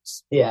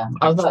results. Yeah,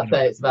 I was about to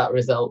say it's about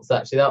results,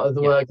 actually. That was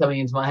the word coming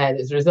into my head.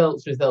 It's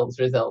results,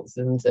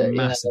 isn't it?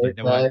 Massively.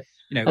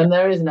 And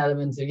there is an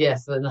element of,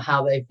 and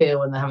how they feel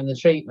when they're having the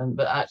treatment,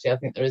 but actually I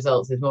think the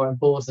results is more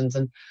important.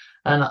 And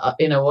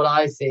what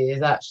I see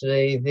is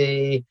actually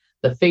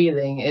the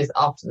feeling is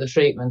after the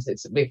treatment.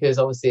 It's because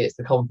obviously it's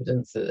the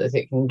confidence that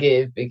it can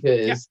give,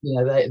 because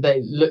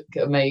they look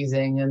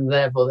amazing, and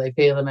therefore they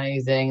feel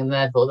amazing, and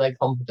therefore their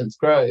confidence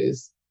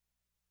grows.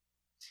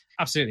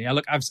 Absolutely.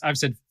 I've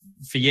said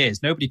for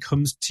years, nobody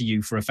comes to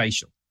you for a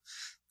facial.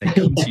 They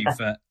come to you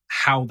for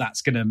how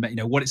that's going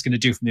to, what it's going to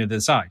do from the other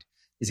side.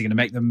 Is it going to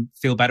make them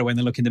feel better when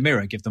they look in the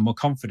mirror, give them more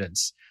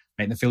confidence,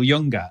 make them feel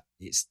younger?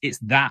 It's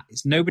that.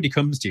 It's nobody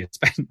comes to you.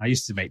 I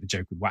used to make the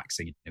joke with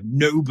waxing.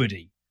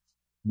 Nobody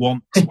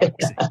wants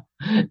waxing.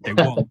 They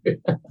want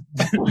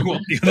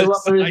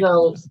the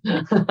results.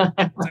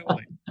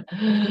 Totally.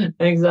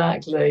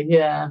 Exactly.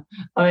 Yeah.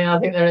 I mean, I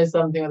think there is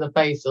something with a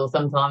facial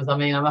sometimes. I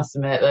mean, I must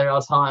admit there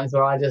are times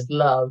where I just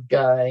love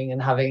going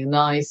and having a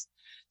nice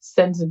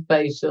scented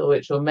facial,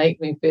 which will make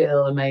me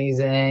feel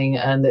amazing,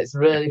 and it's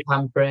really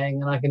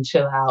pampering, and I can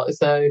chill out.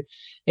 So,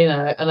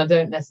 and I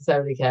don't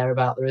necessarily care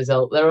about the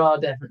result. There are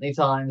definitely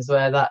times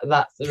where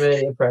that's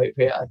really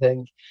appropriate, I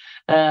think.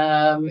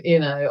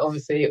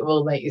 Obviously it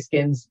will make your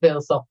skin feel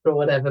softer or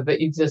whatever,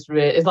 but you just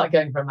it's like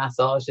going for a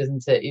massage,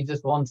 isn't it? You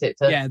just want it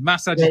to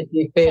massage make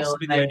you feel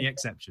possibly the only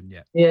exception.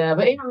 Yeah,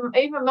 but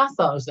even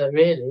massage though,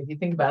 really, if you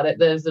think about it,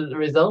 there's the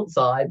result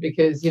side,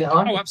 because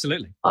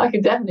absolutely, I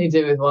could definitely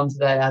do with one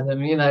today, Adam,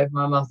 for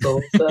my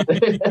muscles. So,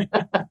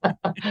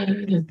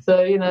 so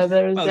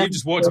there is. Well, you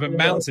just walked up a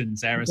mountain,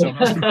 Sarah, so I'm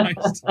not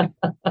surprised.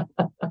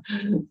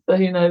 So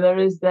there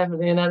is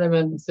definitely an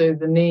element to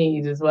the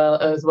need as well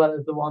as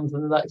the want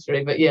and the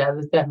luxury. But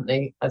there's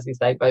definitely, as you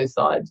say, both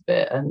sides of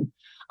it. And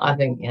I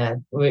think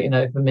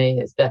for me,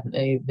 it's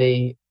definitely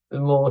the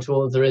more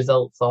towards the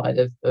result side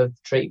of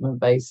treatment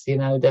based.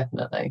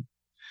 Definitely.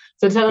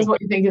 So tell us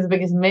what you think is the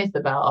biggest myth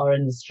about our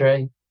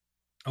industry.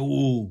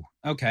 Oh,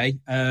 okay.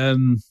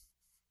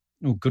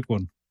 Good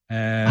one.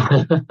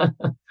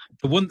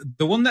 The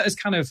one that is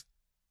kind of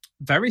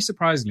very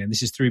surprisingly, and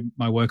this is through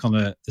my work on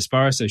the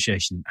Spa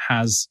Association,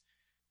 has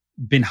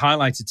been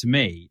highlighted to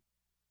me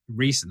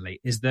recently,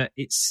 is that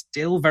it's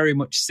still very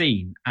much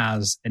seen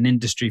as an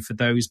industry for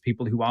those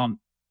people who aren't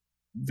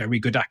very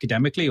good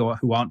academically or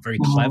who aren't very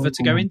clever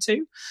to go into.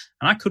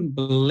 And I couldn't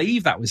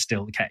believe that was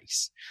still the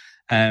case.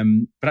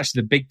 But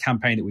actually the big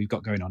campaign that we've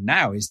got going on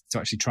now is to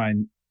actually try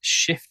and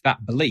shift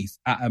that belief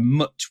at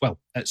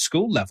at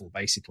school level,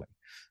 basically,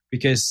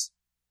 because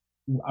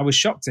I was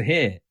shocked to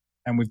hear,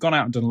 and we've gone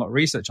out and done a lot of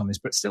research on this,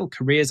 but still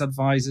careers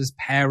advisors,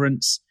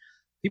 parents,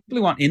 people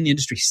who aren't in the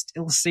industry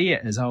still see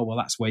it as, oh, well,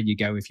 that's where you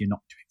go if you're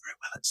not doing very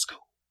well at school.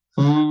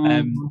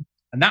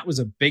 And that was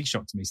a big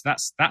shock to me. So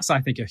that's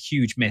I think, a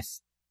huge myth,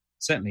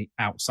 certainly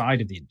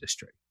outside of the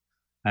industry.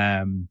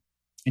 In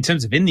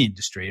terms of in the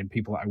industry and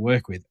people that I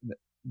work with,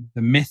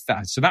 the myth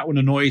so that one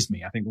annoys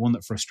me. I think the one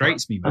that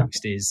frustrates me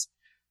most is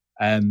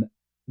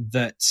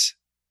that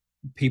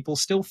people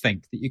still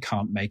think that you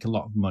can't make a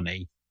lot of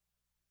money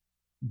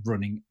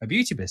running a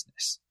beauty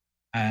business.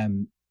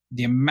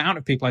 The amount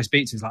of people I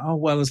speak to is like, oh,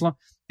 well, as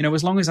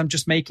long as I'm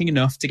just making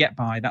enough to get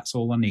by, that's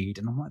all I need.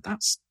 And I'm like,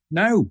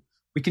 no,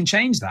 we can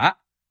change that.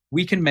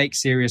 We can make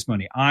serious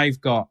money.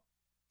 I've got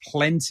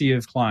plenty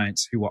of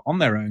clients who are on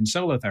their own,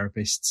 solo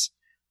therapists,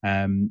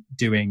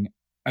 doing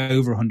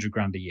over 100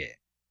 grand a year.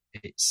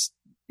 It's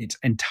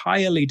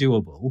entirely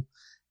doable.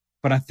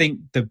 But I think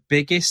the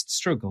biggest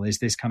struggle is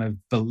this kind of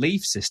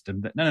belief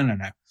system that no.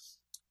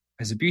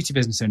 As a beauty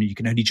business owner, you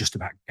can only just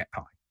about get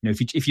by.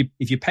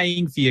 If you're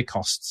paying for your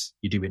costs,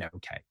 you're doing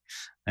okay.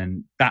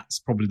 And that's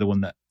probably the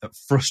one that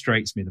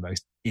frustrates me the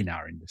most in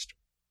our industry.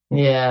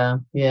 Yeah,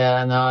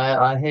 no,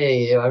 I hear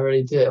you. I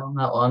really do on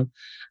that one.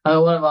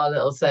 One of our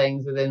little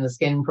sayings within the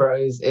Skin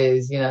Pros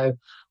is,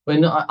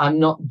 I'm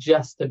not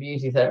just a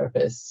beauty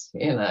therapist, so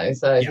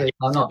yeah.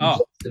 I'm not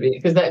just a beauty,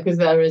 because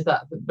there is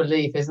that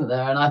belief, isn't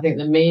there? And I think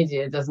the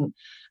media doesn't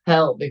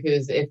help,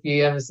 because if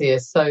you ever see a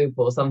soap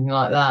or something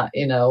like that,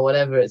 or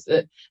whatever, it's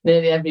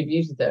nearly every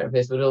beauty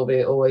therapist would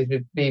always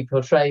be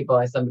portrayed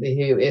by somebody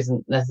who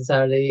isn't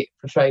necessarily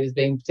portrayed as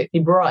being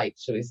particularly bright,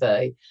 shall we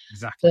say?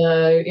 Exactly.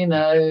 So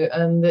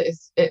and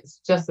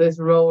it's just this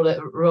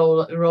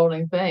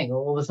rolling thing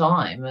all the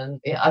time, and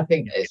I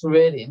think it's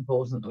really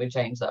important that we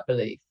change that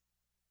belief.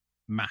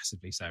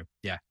 Massively so,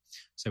 yeah.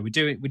 So we're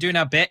doing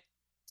our bit,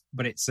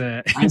 but it's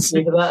thank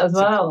you for that as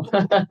well.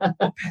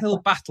 Uphill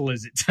battle,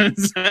 as it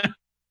turns out.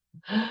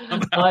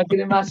 I can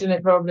imagine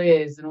it probably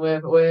is, and we're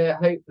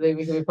hopefully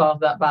we can be part of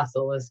that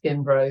battle as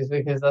Skin Bros,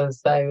 because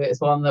as I say, it's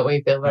one that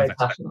we feel very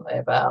passionately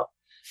about.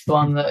 It's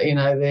one that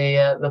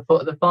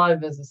the five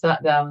of us have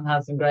sat down and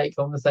had some great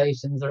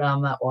conversations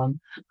around that one.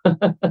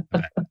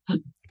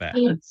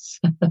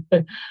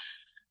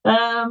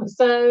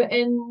 So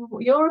in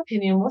your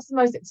opinion, what's the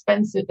most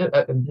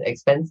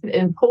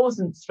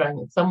important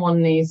strength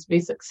someone needs to be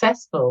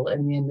successful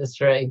in the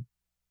industry?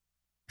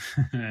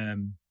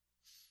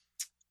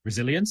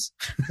 Resilience.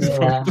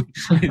 Yeah.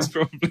 It's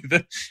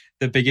probably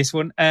the biggest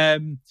one.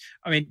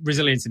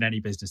 Resilience in any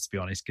business, to be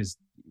honest, because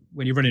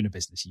when you're running a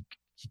business, you're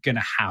going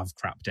to have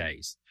crap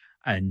days.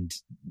 And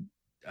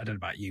I don't know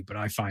about you, but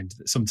I find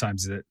that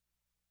sometimes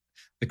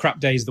the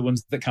crap days are the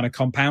ones that kind of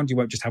compound. You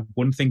won't just have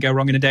one thing go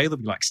wrong in a day. There'll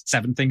be like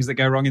 7 things that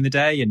go wrong in the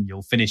day, and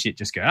you'll finish it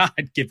just go,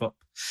 I'd give up.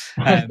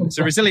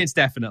 So resilience,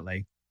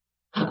 definitely.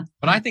 But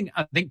I think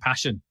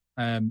passion,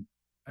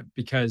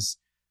 because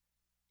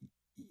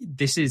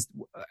this is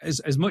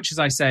as much as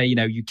I say,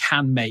 you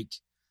can make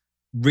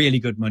really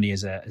good money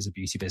as a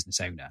beauty business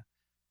owner.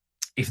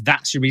 If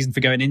that's your reason for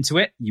going into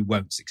it, you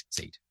won't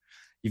succeed.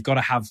 You've got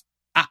to have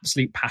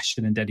absolute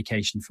passion and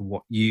dedication for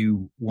what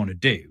you want to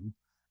do.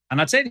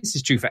 And I'd say this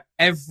is true for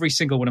every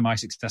single one of my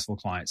successful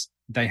clients.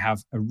 They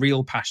have a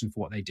real passion for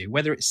what they do,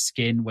 whether it's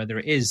skin, whether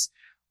it is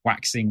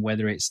waxing,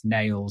 whether it's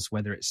nails,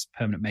 whether it's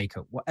permanent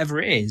makeup,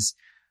 whatever it is,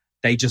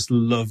 they just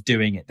love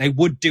doing it. They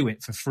would do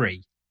it for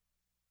free,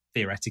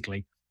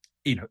 theoretically.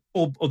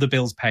 All the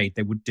bills paid,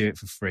 they would do it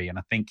for free. And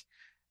I think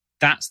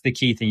that's the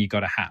key thing you've got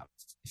to have.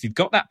 If you've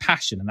got that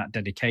passion and that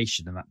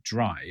dedication and that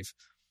drive,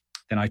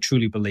 then I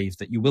truly believe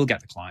that you will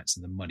get the clients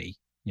and the money,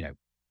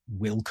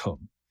 will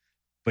come.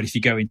 But if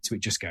you go into it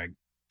just going,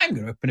 I'm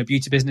going to open a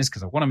beauty business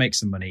because I want to make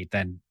some money,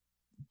 then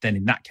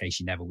in that case,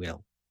 you never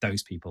will.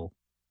 Those people,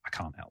 I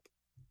can't help.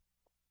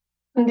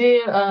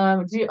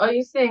 Are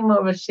you seeing more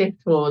of a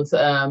shift towards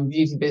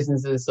beauty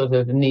businesses sort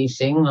of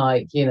niching,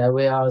 like,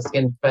 we are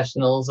skin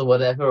professionals or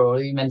whatever,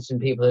 or you mentioned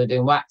people who are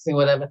doing waxing,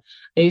 whatever.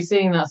 Are you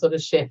seeing that sort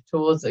of shift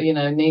towards,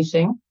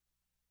 niching?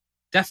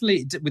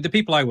 Definitely. With the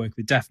people I work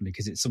with, definitely,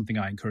 because it's something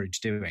I encourage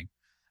doing.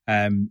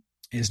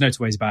 There's no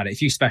two ways about it.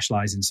 If you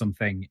specialize in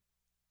something,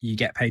 you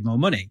get paid more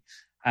money.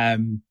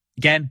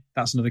 Again,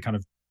 that's another kind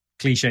of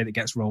cliche that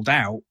gets rolled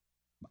out.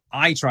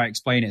 I try to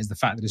explain it as the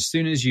fact that as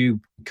soon as you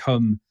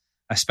become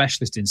a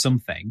specialist in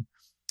something,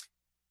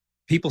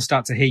 people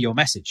start to hear your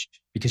message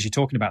because you're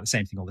talking about the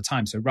same thing all the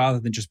time. So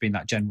rather than just being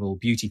that general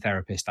beauty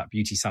therapist, that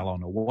beauty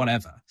salon or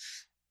whatever,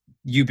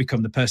 you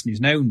become the person who's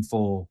known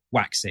for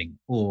waxing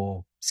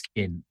or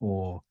skin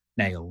or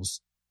nails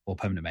or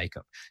permanent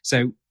makeup.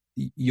 So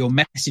your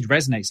message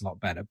resonates a lot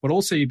better, but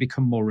also you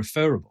become more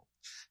referable.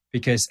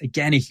 Because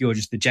again, if you're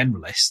just the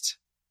generalist,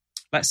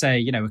 let's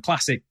say, a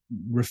classic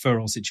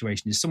referral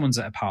situation is someone's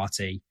at a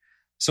party,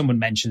 someone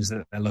mentions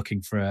that they're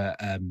looking for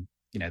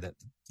that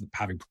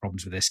having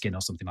problems with their skin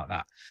or something like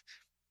that.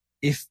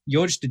 If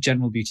you're just a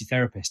general beauty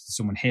therapist and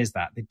someone hears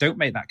that, they don't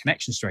make that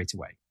connection straight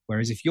away.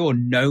 Whereas if you're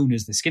known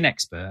as the skin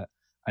expert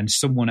and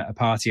someone at a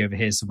party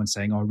overhears someone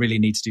saying, oh, I really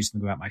need to do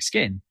something about my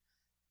skin,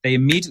 they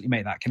immediately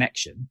make that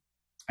connection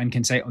and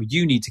can say, oh,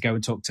 you need to go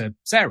and talk to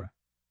Sarah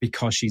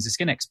because she's a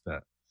skin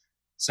expert.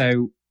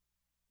 So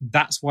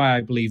that's why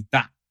I believe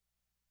that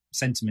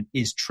sentiment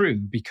is true,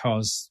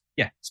 because,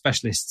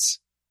 specialists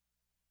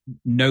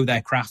know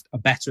their craft, are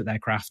better at their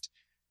craft,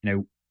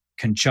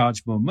 can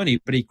charge more money,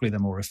 but equally they're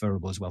more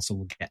referable as well, so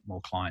we'll get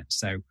more clients.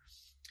 So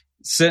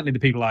certainly the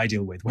people I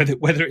deal with,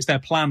 whether it's their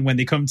plan when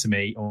they come to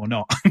me or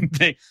not,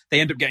 they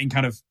end up getting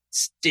kind of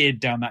steered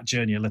down that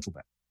journey a little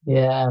bit.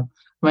 Yeah.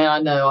 I mean,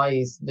 I know I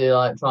used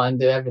to try and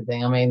do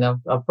everything. I mean,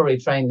 I've probably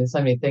trained in so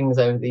many things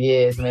over the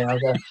years. I mean,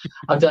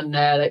 I've done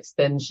nail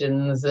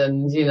extensions,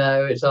 and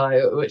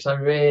which I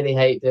really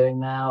hate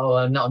doing now.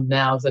 Or not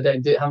now,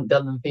 because haven't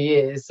done them for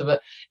years. So,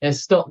 but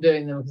stopped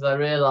doing them because I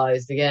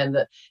realised again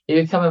that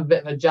you become a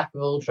bit of a jack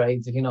of all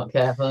trades if you're not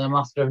careful, and a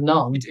master of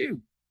none. You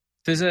do.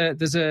 There's a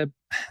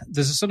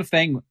sort of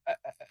thing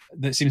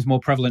that seems more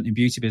prevalent in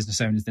beauty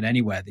business owners than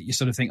anywhere, that you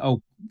sort of think,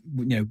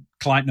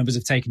 client numbers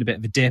have taken a bit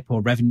of a dip,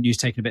 or revenue's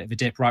taken a bit of a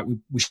dip, right?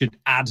 We should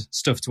add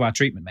stuff to our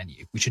treatment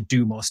menu. We should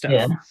do more stuff.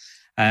 Yeah.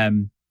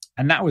 And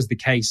that was the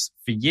case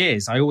for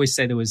years. I always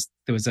say there was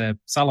a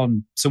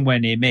salon somewhere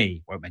near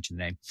me, won't mention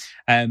the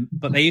name,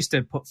 but they used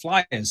to put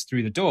flyers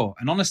through the door,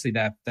 and honestly,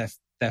 their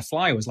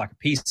flyer was like a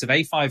piece of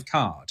A5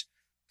 card,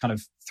 kind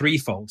of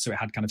threefold, so it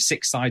had kind of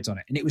 6 sides on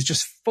it, and it was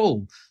just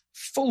full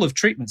of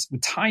treatments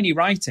with tiny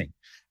writing.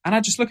 And I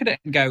just look at it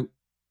and go,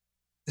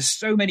 there's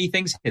so many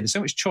things here. There's so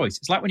much choice.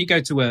 It's like when you go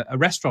to a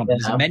restaurant and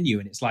there's a menu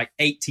and it's like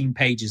 18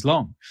 pages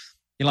long.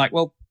 You're like,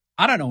 well,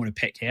 I don't know what to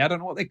pick here. I don't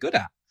know what they're good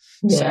at.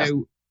 Yeah.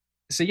 So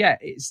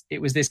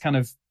it was this kind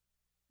of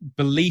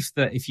belief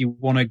that if you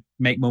want to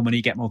make more money,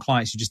 get more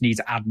clients, you just need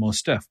to add more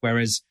stuff.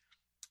 Whereas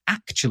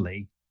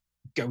actually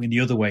going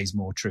the other way is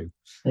more true.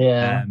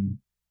 Yeah.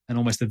 And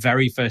almost the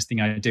very first thing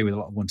I do with a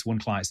lot of one-to-one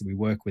clients that we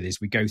work with is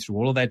we go through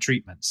all of their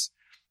treatments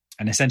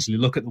and essentially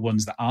look at the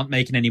ones that aren't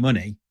making any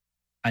money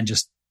and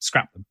just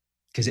scrap them,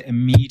 because it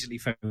immediately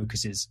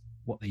focuses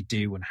what they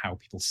do and how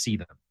people see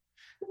them.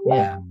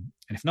 Yeah. And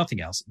if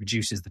nothing else, it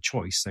reduces the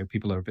choice, so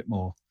people are a bit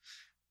more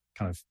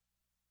kind of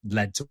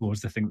led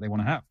towards the thing that they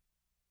want to have.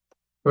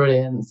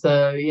 Brilliant.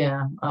 So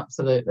yeah,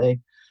 absolutely.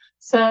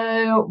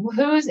 So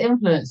who has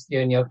influenced you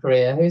in your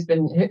career? Who's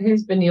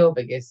been your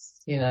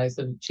biggest, sort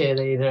of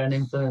cheerleader and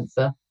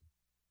influencer?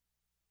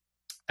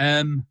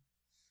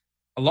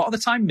 A lot of the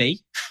time me,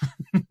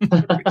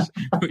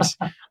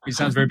 which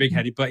sounds very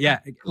big-headed, but yeah,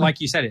 like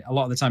you said, a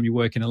lot of the time you're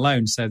working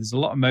alone, so there's a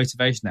lot of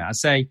motivation there. I'd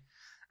say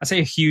a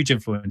huge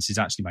influence is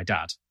actually my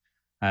dad.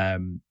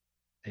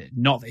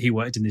 Not that he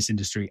worked in this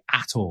industry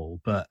at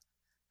all, but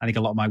I think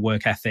a lot of my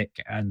work ethic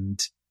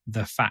and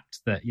the fact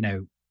that,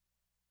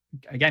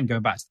 again,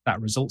 going back to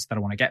that results that I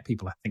want to get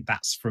people, I think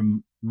that's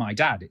from my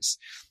dad. It's,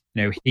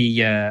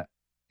 he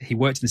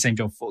worked in the same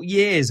job for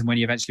years, and when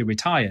he eventually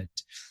retired,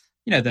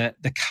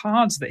 the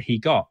cards that he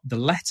got, the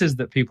letters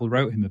that people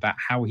wrote him about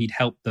how he'd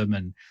helped them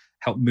and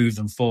helped move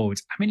them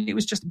forward. I mean, it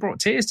was just brought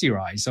tears to your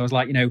eyes. So I was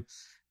like,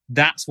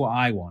 that's what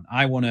I want.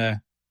 I want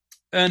to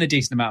earn a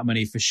decent amount of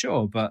money for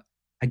sure, but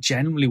I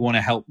genuinely want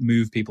to help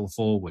move people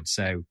forward.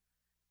 So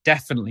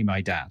definitely my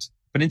dad.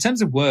 But in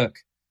terms of work,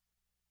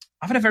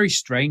 I've had a very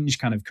strange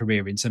kind of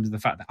career in terms of the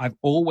fact that I've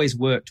always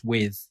worked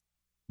with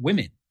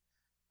women.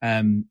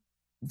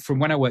 From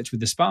when I worked with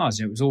the spas,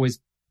 it was always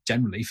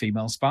generally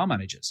female spa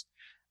managers.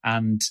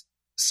 And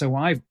so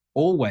I've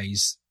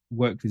always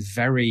worked with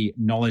very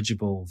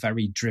knowledgeable,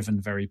 very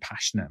driven, very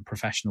passionate and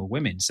professional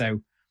women.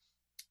 So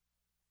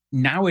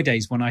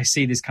nowadays, when I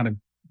see this kind of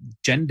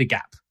gender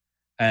gap,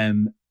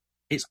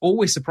 it's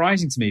always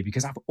surprising to me,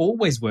 because I've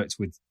always worked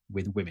with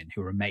women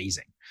who are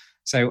amazing.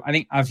 So I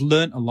think I've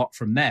learned a lot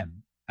from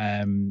them.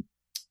 And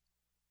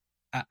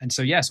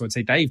so I'd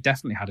say they've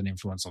definitely had an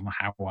influence on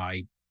how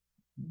I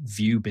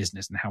view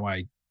business and how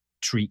I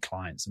treat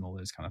clients and all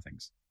those kind of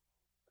things.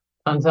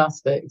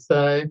 Fantastic.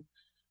 So,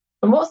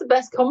 and what's the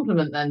best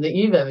compliment then that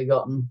you've ever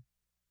gotten?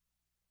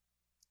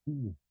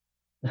 Ooh,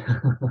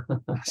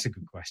 that's a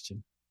good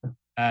question.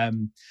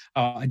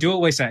 I do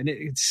always say, and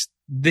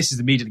this is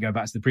immediately going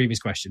back to the previous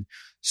question.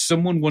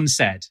 Someone once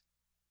said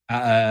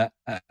at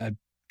a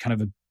kind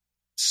of a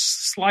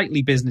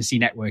slightly businessy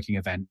networking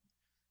event,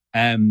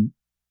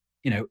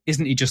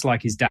 isn't he just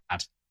like his dad?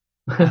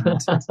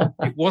 And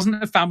it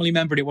wasn't a family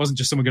member, and it wasn't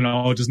just someone going,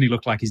 oh, doesn't he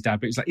look like his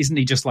dad? But it's like, isn't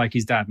he just like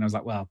his dad? And I was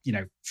like, well,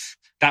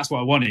 that's what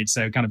I wanted,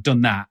 so kind of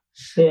done that.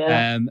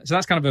 Yeah. So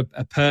that's kind of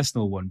a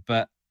personal one.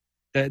 But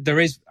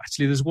there's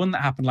one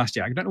that happened last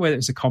year. I don't know whether it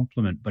was a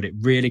compliment, but it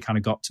really kind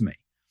of got to me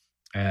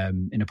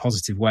in a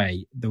positive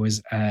way. There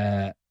was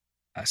a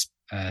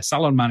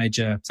salon owner,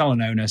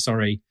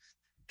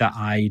 that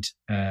I'd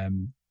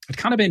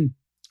kind of been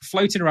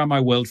floating around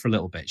my world for a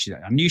little bit.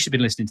 I knew she'd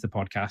been listening to the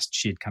podcast.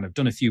 She had kind of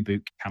done a few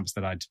boot camps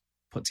that I'd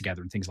put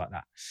together and things like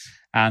that.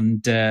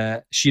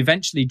 And she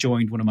eventually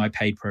joined one of my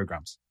paid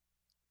programs.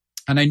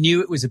 And I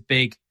knew it was a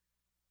big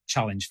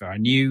challenge for her. I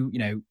knew,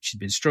 she'd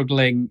been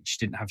struggling. She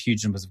didn't have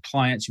huge numbers of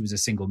clients. She was a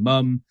single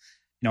mum.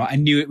 I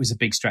knew it was a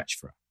big stretch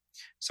for her.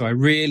 So I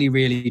really,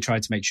 really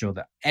tried to make sure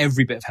that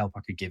every bit of help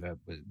I could give her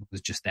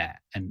was just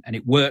there. And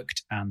it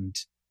worked. And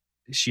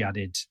she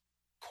added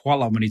quite a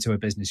lot of money to her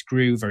business,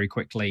 grew very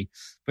quickly.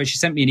 But she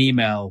sent me an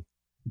email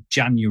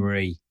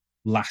January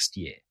last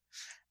year.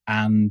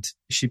 And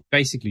she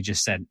basically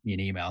just sent me an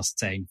email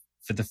saying,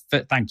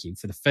 thank you.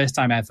 For the first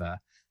time ever,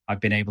 I've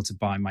been able to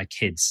buy my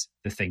kids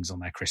the things on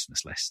their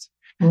Christmas list.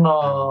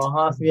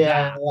 Oh,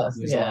 yeah.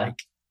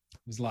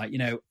 Was like,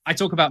 I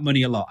talk about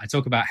money a lot. I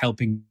talk about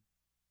helping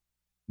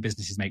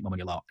businesses make more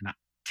money a lot. And that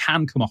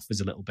can come off as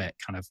a little bit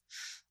kind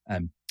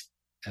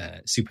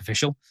of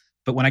superficial.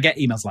 But when I get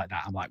emails like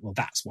that, I'm like, well,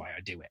 that's why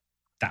I do it.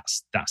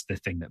 That's the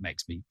thing that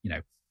makes me,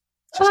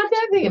 I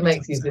don't think it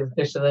makes you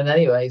superficial in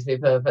any way, to be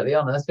perfectly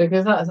honest,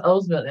 because that's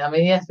ultimately,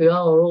 yes, we're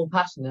all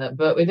passionate,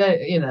 but we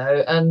don't,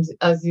 and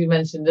as you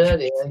mentioned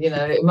earlier,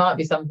 it might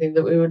be something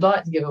that we would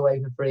like to give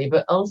away for free,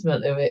 but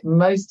ultimately,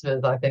 most of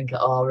us, I think,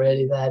 are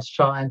really there to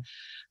try and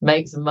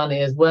make some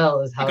money as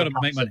well as have got to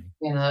make money.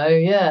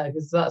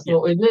 Because that's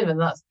what we live, and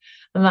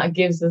that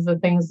gives us the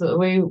things that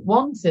we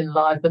want in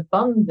life, the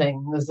fun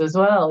things as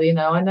well.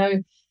 I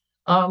know.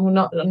 I'm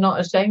not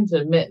ashamed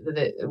to admit that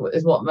it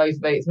is what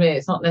motivates me.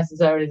 It's not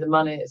necessarily the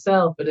money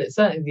itself, but it's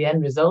certainly the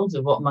end result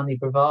of what money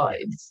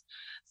provides.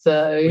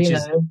 So,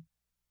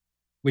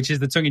 which is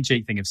the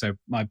tongue-in-cheek thing of, so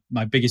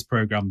my biggest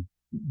program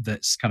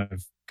that's kind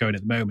of going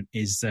at the moment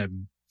is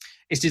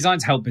it's designed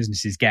to help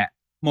businesses get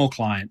more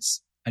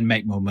clients and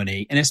make more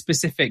money in a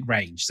specific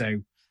range. So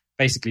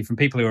basically from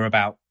people who are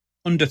about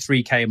under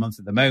 3K a month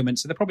at the moment.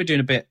 So they're probably doing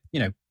a bit,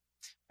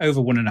 over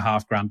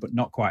 $1,500, but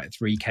not quite at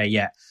 3K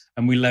yet.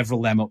 And we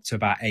level them up to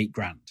about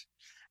 $8,000.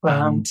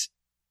 Wow. And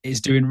it's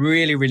doing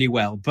really, really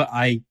well. But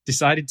I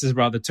decided to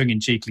rather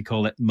tongue-in-cheekly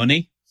call it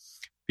money,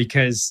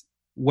 because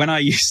when I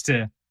used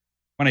to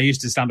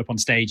stand up on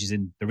stages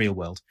in the real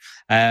world,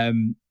 I'd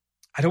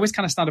always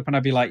kind of stand up and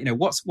I'd be like,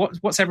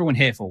 what's everyone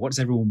here for? What does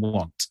everyone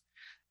want?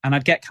 And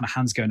I'd get kind of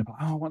hands going up,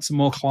 I want some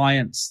more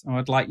clients. Or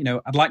I'd like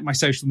my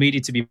social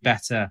media to be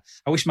better.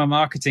 I wish my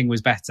marketing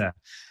was better.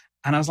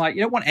 And I was like,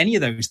 you don't want any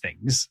of those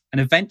things.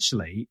 And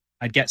eventually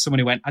I'd get someone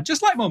who went, I'd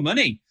just like more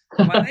money.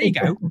 I'm like, there you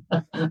go.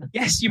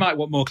 Yes, you might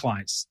want more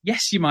clients.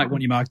 Yes, you might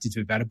want your marketing to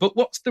be better. But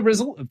what's the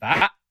result of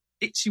that?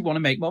 It's you want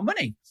to make more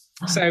money.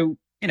 So,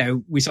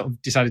 we sort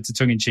of decided to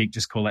tongue-in-cheek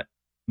just call it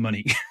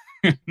money.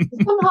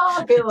 Somehow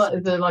I feel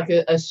like there's like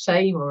a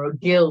shame or a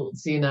guilt,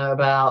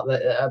 about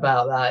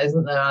that,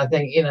 isn't there? I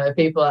think,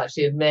 people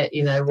actually admit,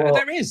 what,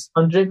 there is.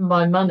 I'm driven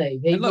by money.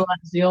 People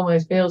actually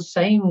almost feel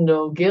shamed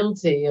or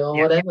guilty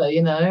or whatever,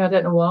 I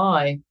don't know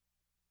why.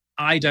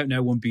 I don't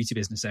know one beauty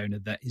business owner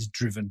that is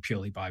driven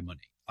purely by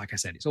money. Like I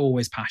said, it's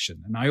always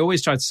passion. And I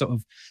always try to sort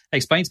of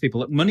explain to people,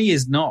 look, money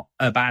is not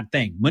a bad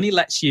thing. Money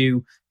lets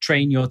you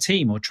train your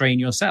team or train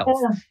yourself.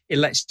 Yeah. It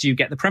lets you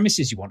get the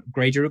premises you want,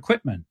 upgrade your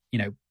equipment,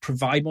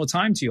 provide more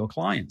time to your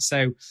clients.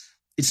 So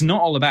it's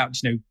not all about,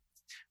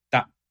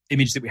 that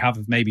image that we have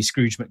of maybe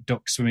Scrooge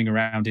McDuck swimming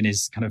around in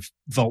his kind of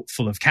vault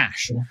full of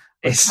cash. Yeah.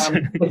 It's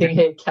sitting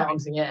here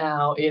counting it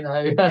out, at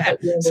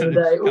the end of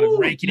the day. Kind of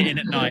raking it in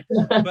at night.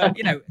 But,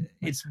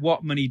 it's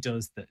what money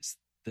does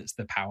that's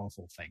the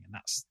powerful thing. And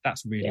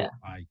that's really what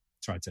I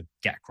try to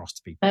get across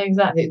to people.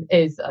 Exactly.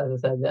 It is, as I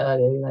said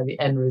earlier, the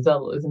end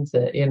result, isn't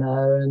it?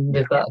 And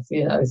if that's,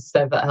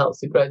 so if that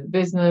helps to grow the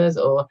business,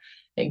 or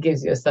it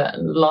gives you a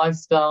certain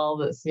lifestyle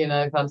that's,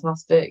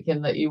 fantastic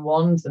and that you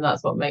want, and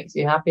that's what makes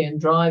you happy and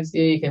drives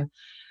you. You can,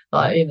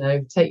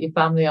 take your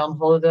family on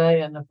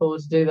holiday and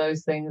afford to do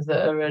those things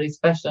that are really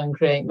special and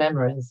create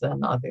memories.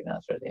 And I think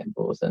that's really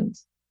important.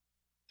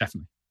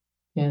 Definitely.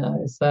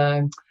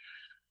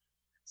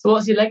 So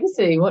what's your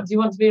legacy? What do you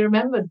want to be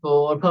remembered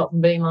for, apart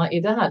from being like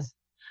your dad?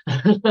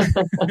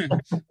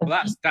 Well,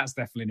 that's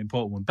definitely an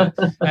important one. But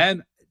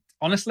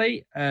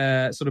honestly,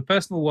 sort of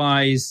personal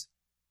wise,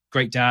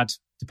 great dad,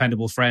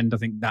 dependable friend. I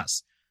think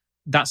that's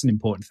an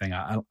important thing.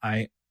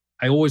 I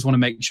always want to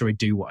make sure I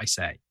do what I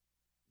say,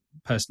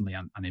 personally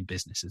and in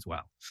business as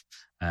well.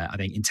 I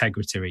think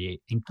integrity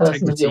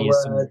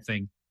is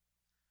something.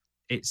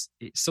 It's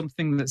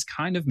something that's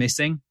kind of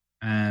missing.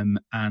 And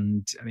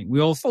I think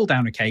we all fall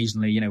down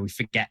occasionally, we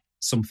forget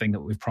something that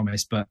we've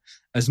promised, but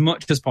as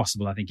much as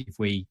possible, I think if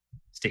we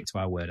stick to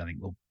our word, I think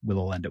we'll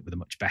all end up with a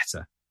much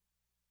better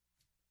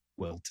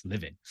world to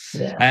live in.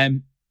 Yeah.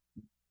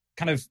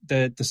 Kind of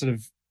the sort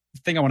of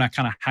thing I want to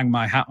kind of hang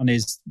my hat on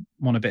is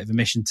on a bit of a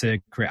mission to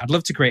create. I'd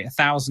love to create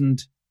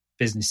 1,000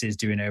 businesses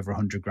doing over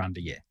 $100,000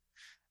 a year.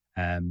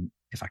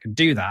 If I can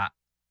do that,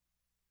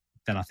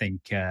 then I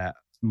think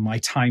my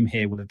time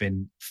here would have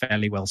been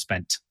fairly well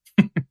spent.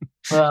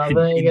 Well,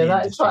 there you go.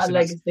 That is quite a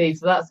legacy.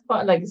 So that's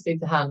quite a legacy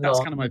to hand on. That's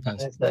kind of my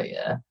personal. So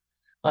yeah,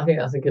 I think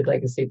that's a good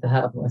legacy to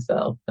have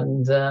myself.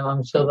 And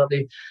I'm sure there'll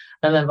be.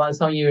 And then by the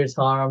time you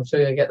retire, I'm sure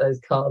you'll get those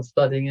cards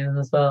flooding in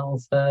as well.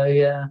 So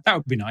yeah, that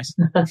would be nice.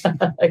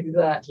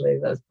 Exactly.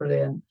 That's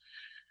brilliant.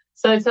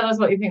 So tell us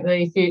what you think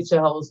the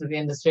future holds for the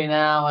industry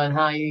now, and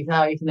how you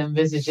can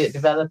envisage it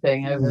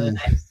developing over the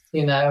next,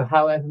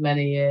 however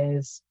many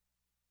years.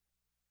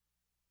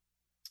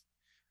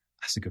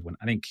 That's a good one.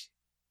 I think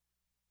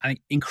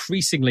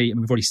increasingly,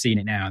 and we've already seen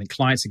it now, I think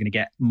clients are going to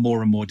get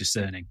more and more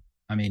discerning.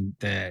 I mean,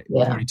 we've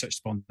already touched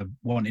upon the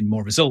wanting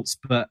more results,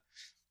 but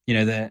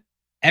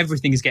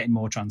everything is getting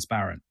more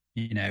transparent.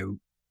 We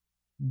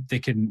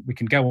can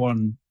go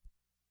on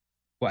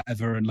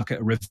whatever and look at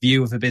a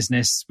review of a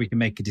business. We can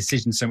make a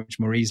decision so much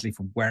more easily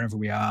from wherever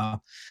we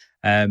are.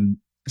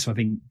 So I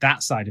think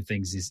that side of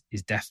things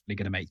is definitely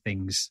going to make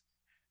things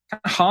kind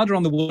of harder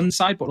on the one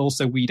side, but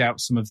also weed out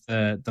some of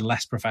the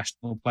less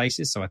professional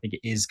places. So I think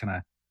it is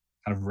kind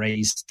of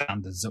raise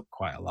standards up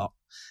quite a lot.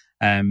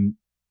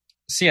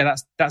 So yeah,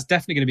 that's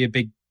definitely going to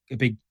be a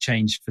big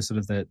change for sort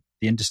of the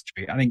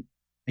industry. I think,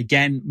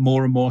 again,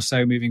 more and more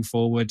so moving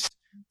forward,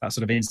 that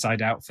sort of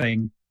inside out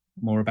thing,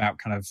 more about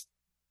kind of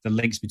the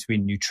links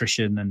between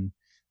nutrition and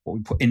what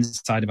we put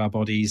inside of our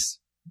bodies,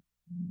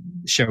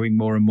 showing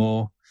more and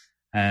more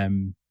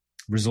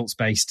results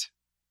based,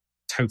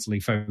 totally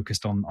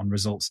focused on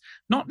results,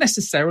 not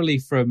necessarily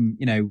from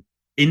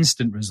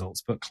instant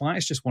results, but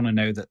clients just want to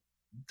know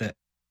that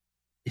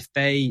if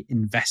they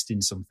invest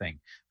in something,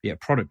 be it a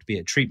product, be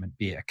it a treatment,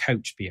 be it a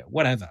coach, be it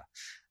whatever,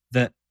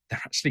 that they're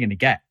actually going to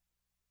get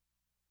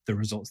the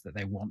results that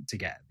they want to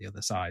get the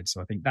other side. So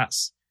I think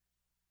that's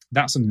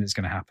something that's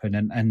going to happen,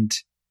 and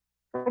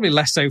probably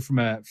less so from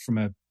a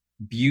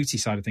beauty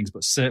side of things,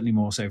 but certainly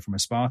more so from a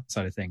spa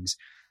side of things.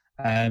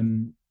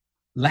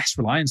 Less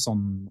reliance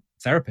on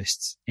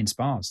therapists in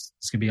spas.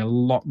 There's going to be a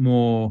lot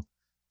more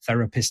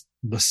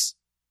therapist-less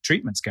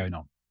treatments going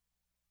on,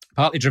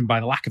 partly driven by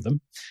the lack of them,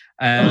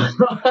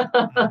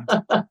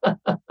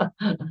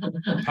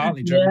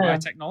 partly driven by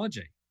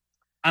technology.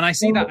 And I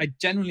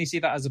genuinely see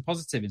that as a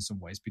positive in some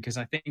ways, because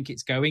I think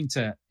it's going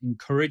to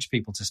encourage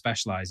people to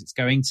specialize. It's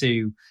going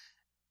to,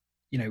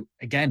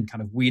 again,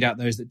 kind of weed out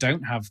those that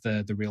don't have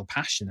the real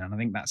passion. And I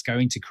think that's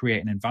going to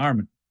create an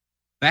environment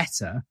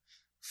better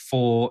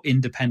for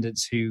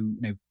independents who,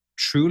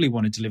 truly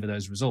want to deliver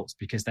those results,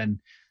 because then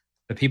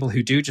the people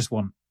who do just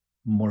want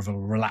more of a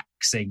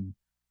relaxing,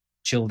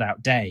 chilled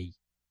out day,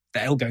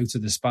 they'll go to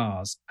the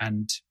spas,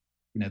 and,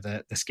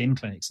 the skin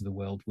clinics of the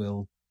world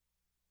will,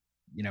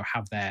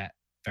 have their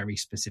very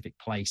specific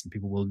place, and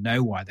people will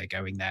know why they're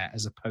going there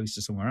as opposed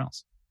to somewhere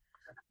else.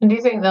 And do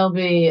you think there'll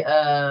be,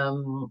 I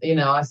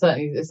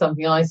certainly, it's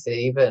something I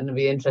see, but it'd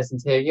be interesting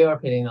to hear your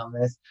opinion on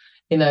this,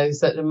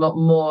 sort of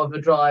more of a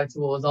drive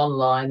towards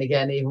online,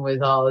 again, even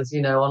with ours,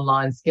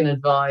 online skin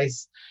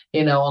advice,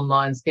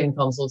 online skin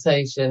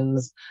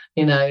consultations,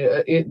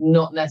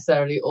 not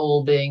necessarily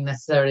all being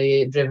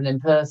necessarily driven in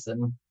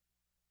person?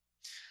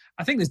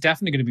 I think there's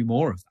definitely going to be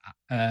more of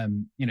that.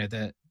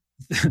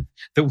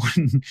 The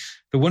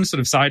one sort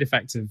of side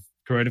effect of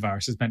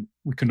coronavirus has meant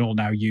we can all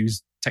now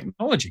use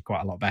technology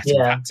quite a lot better.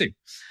 We've had to.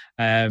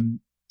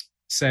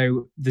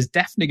 So there's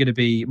definitely going to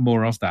be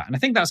more of that. And I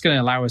think that's going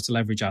to allow us to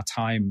leverage our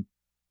time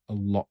a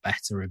lot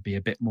better and be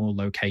a bit more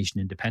location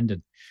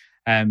independent.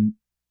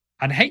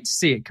 I'd hate to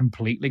see it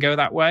completely go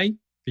that way,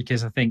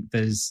 because I think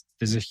there's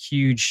a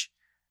huge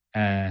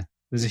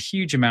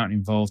amount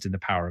involved in the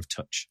power of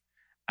touch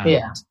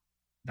and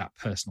that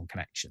personal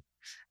connection.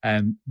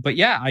 But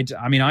yeah,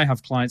 I mean, I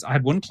have clients. I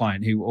had one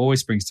client who always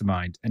springs to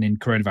mind, and in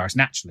coronavirus,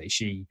 naturally,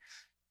 she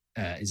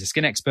is a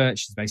skin expert.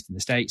 She's based in the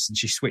States, and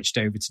she switched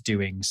over to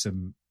doing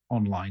some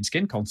online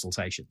skin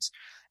consultations.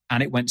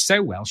 And it went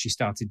so well, she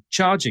started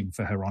charging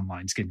for her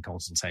online skin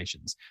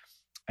consultations.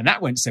 And that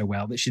went so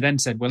well that she then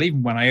said, well,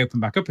 even when I open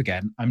back up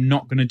again, I'm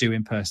not going to do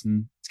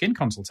in-person skin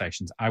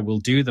consultations. I will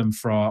do them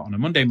on a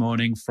Monday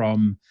morning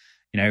from,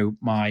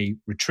 my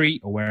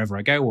retreat or wherever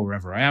I go or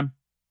wherever I am.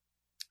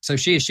 So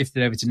she has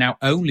shifted over to now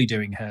only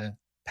doing her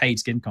paid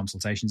skin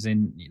consultations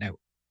in,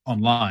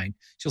 online.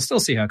 She'll still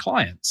see her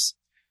clients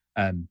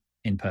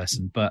in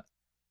person, but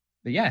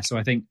yeah. So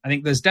I think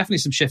there's definitely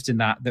some shift in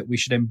that we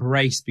should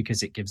embrace,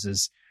 because it gives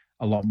us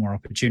a lot more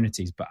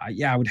opportunities. But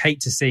I would hate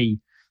to see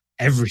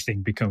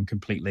everything become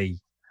completely.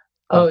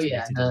 Oh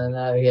yeah,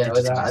 no, yeah,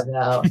 without a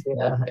doubt,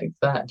 yeah,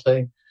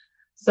 exactly.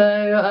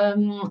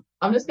 So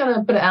I'm just going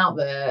to put it out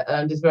there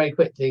just very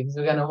quickly, because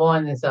we're going to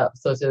wind this up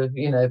sort of,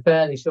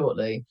 fairly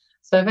shortly.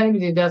 So if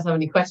anybody does have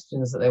any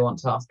questions that they want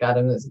to ask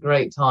Adam, it's a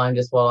great time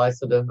just while I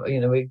sort of,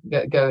 we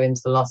go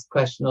into the last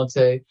question or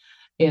two,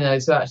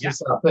 to actually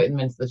start putting them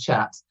into the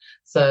chat.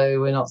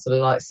 So we're not sort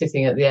of like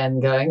sitting at the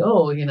end going,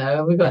 oh,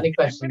 have we got any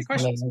questions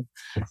coming in?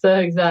 So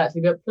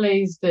exactly. But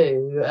please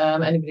do,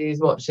 anybody who's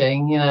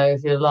watching,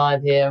 if you're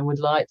live here and would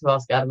like to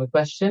ask Adam a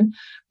question,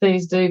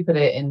 please do put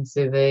it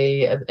into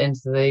the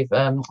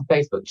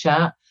Facebook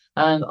chat,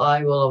 and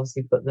I will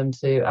obviously put them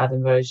to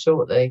Adam very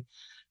shortly.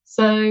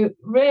 So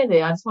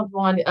really, I just want to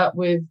wind it up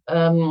with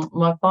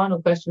my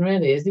final question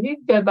really is, if you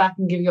could go back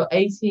and give your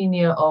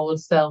 18-year-old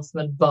self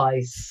some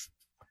advice,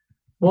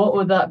 what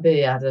would that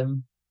be,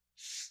 Adam?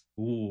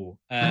 Ooh,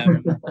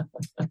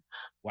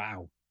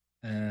 wow.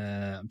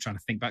 I'm trying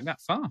to think back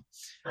that far.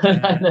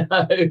 I know.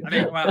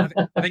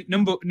 I think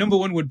number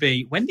one would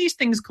be when these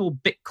things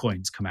called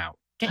Bitcoins come out,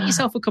 get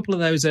yourself a couple of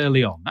those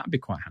early on. That'd be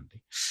quite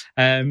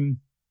handy.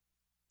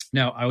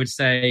 No, I would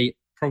say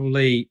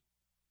I'd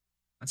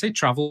say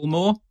travel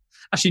more.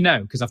 Actually,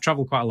 no, because I've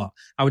traveled quite a lot.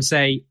 I would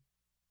say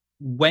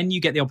when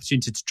you get the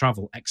opportunity to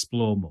travel,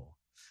 explore more.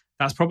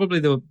 That's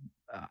probably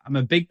I'm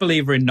a big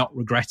believer in not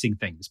regretting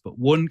things, but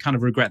one kind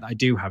of regret that I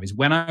do have is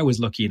when I was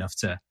lucky enough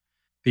to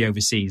be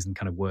overseas and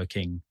kind of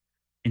working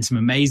in some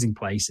amazing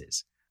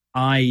places.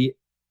 I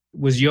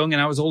was young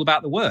and I was all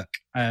about the work.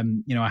 I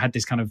had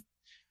this kind of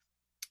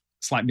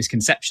slight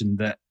misconception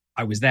that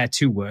I was there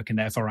to work and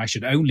therefore I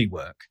should only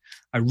work.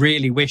 I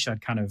really wish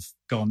I'd kind of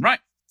gone, right,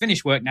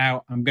 finish work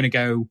now. I'm going to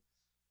go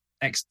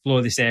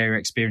explore this area,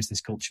 experience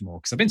this culture more.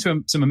 Because I've been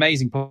to some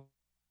amazing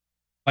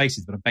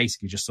places, but I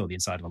basically just saw the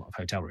inside of a lot of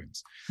hotel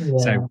rooms. Yeah.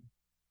 So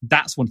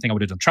that's one thing I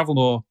would have done. Travel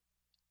more,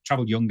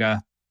 travel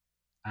younger,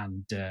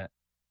 and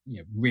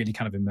really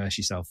kind of immerse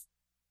yourself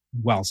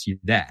whilst you're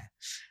there.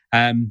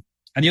 And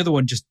the other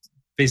one, just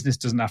business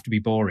doesn't have to be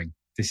boring.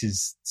 This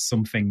is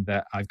something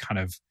that I've kind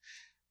of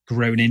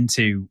grown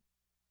into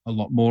a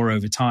lot more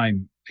over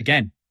time.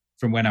 Again,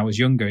 from when I was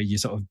younger, you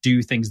sort of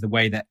do things the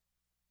way that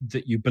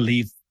you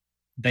believe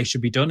they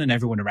should be done, and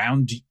everyone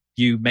around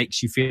you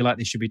makes you feel like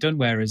they should be done.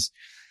 Whereas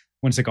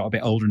once I got a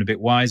bit older and a bit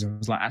wiser, I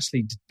was like,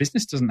 actually,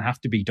 business doesn't have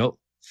to be dull.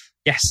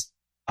 Yes,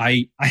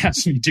 I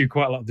actually do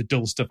quite a lot of the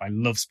dull stuff. I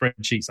love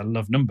spreadsheets. I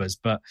love numbers,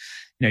 but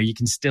you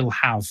can still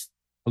have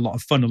a lot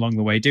of fun along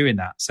the way doing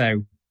that.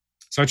 So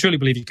I truly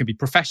believe you can be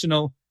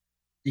professional.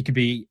 You can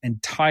be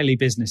entirely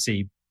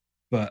businessy,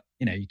 but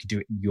you can do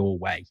it your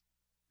way,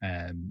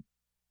 and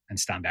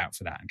stand out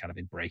for that and kind of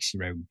embrace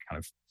your own kind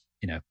of,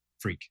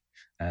 freak,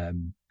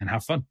 and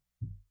have fun.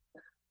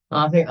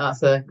 I think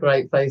that's a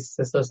great place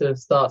to sort of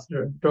start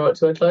to draw it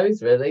to a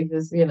close, really,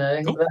 because cool.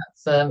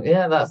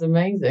 That's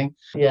amazing.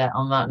 Yeah,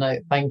 on that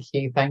note, thank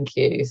you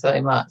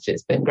so much.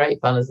 It's been great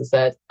fun, as I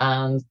said,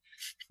 and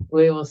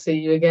we will see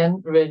you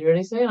again really,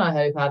 really soon, I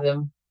hope,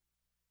 Adam.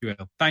 You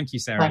will. Thank you,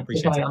 Sarah. Thanks I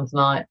appreciate for coming on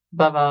tonight.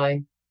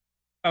 Bye-bye.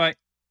 Bye-bye.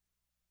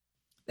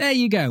 There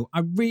you go.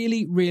 I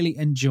really, really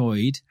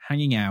enjoyed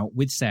hanging out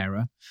with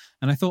Sarah.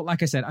 And I thought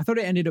it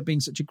ended up being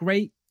such a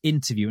great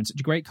interview and such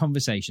a great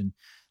conversation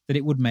that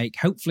it would make,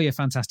 hopefully, a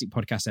fantastic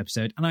podcast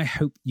episode. And I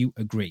hope you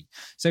agree.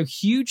 So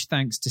huge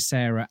thanks to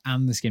Sarah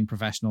and the Skin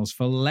Professionals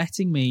for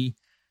letting me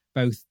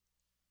both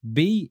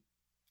be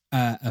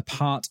a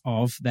part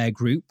of their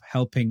group,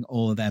 helping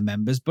all of their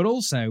members, but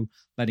also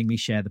letting me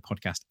share the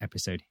podcast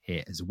episode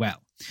here as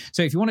well.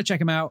 So if you want to check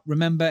them out,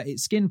 remember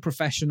it's Skin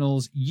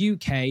Professionals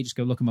UK. Just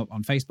go look them up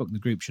on Facebook and the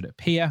group should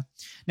appear.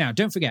 Now,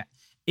 don't forget,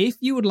 if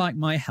you would like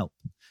my help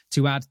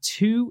to add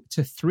 2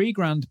 to 3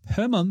 grand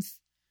per month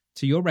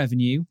to your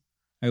revenue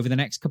over the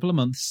next couple of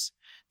months,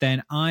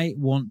 then I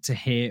want to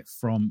hear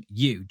from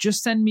you.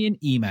 Just send me an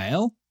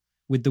email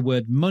with the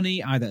word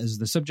money, either as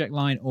the subject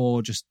line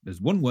or just as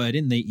one word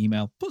in the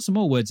email. Put some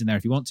more words in there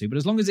if you want to, but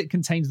as long as it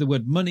contains the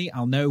word money,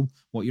 I'll know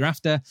what you're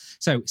after.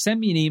 So send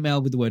me an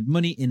email with the word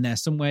money in there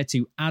somewhere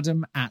to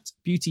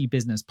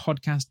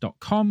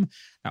adam@beautybusinesspodcast.com.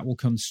 That will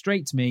come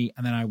straight to me,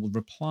 and then I will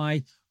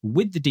reply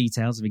with the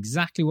details of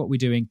exactly what we're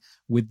doing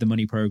with the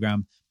money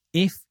program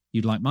if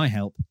you'd like my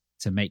help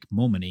to make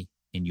more money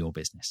in your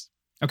business.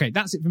 Okay,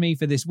 that's it for me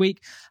for this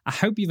week. I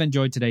hope you've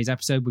enjoyed today's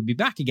episode. We'll be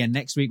back again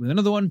next week with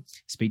another one.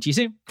 Speak to you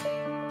soon.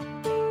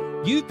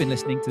 You've been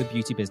listening to the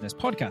Beauty Business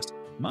Podcast.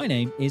 My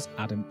name is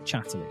Adam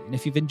Chatterley, and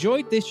if you've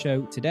enjoyed this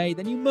show today,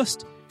 then you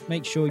must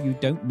make sure you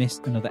don't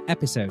miss another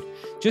episode.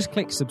 Just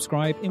click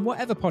subscribe in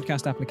whatever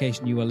podcast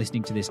application you are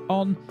listening to this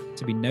on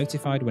to be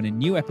notified when a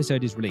new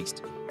episode is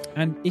released.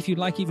 And if you'd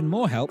like even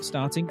more help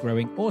starting,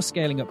 growing, or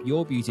scaling up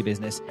your beauty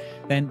business,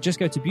 then just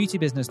go to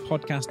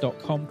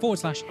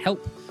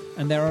beautybusinesspodcast.com/help.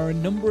 And there are a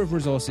number of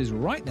resources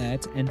right there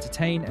to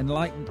entertain,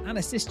 enlighten, and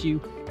assist you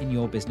in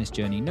your business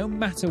journey, no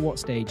matter what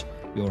stage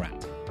you're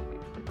at.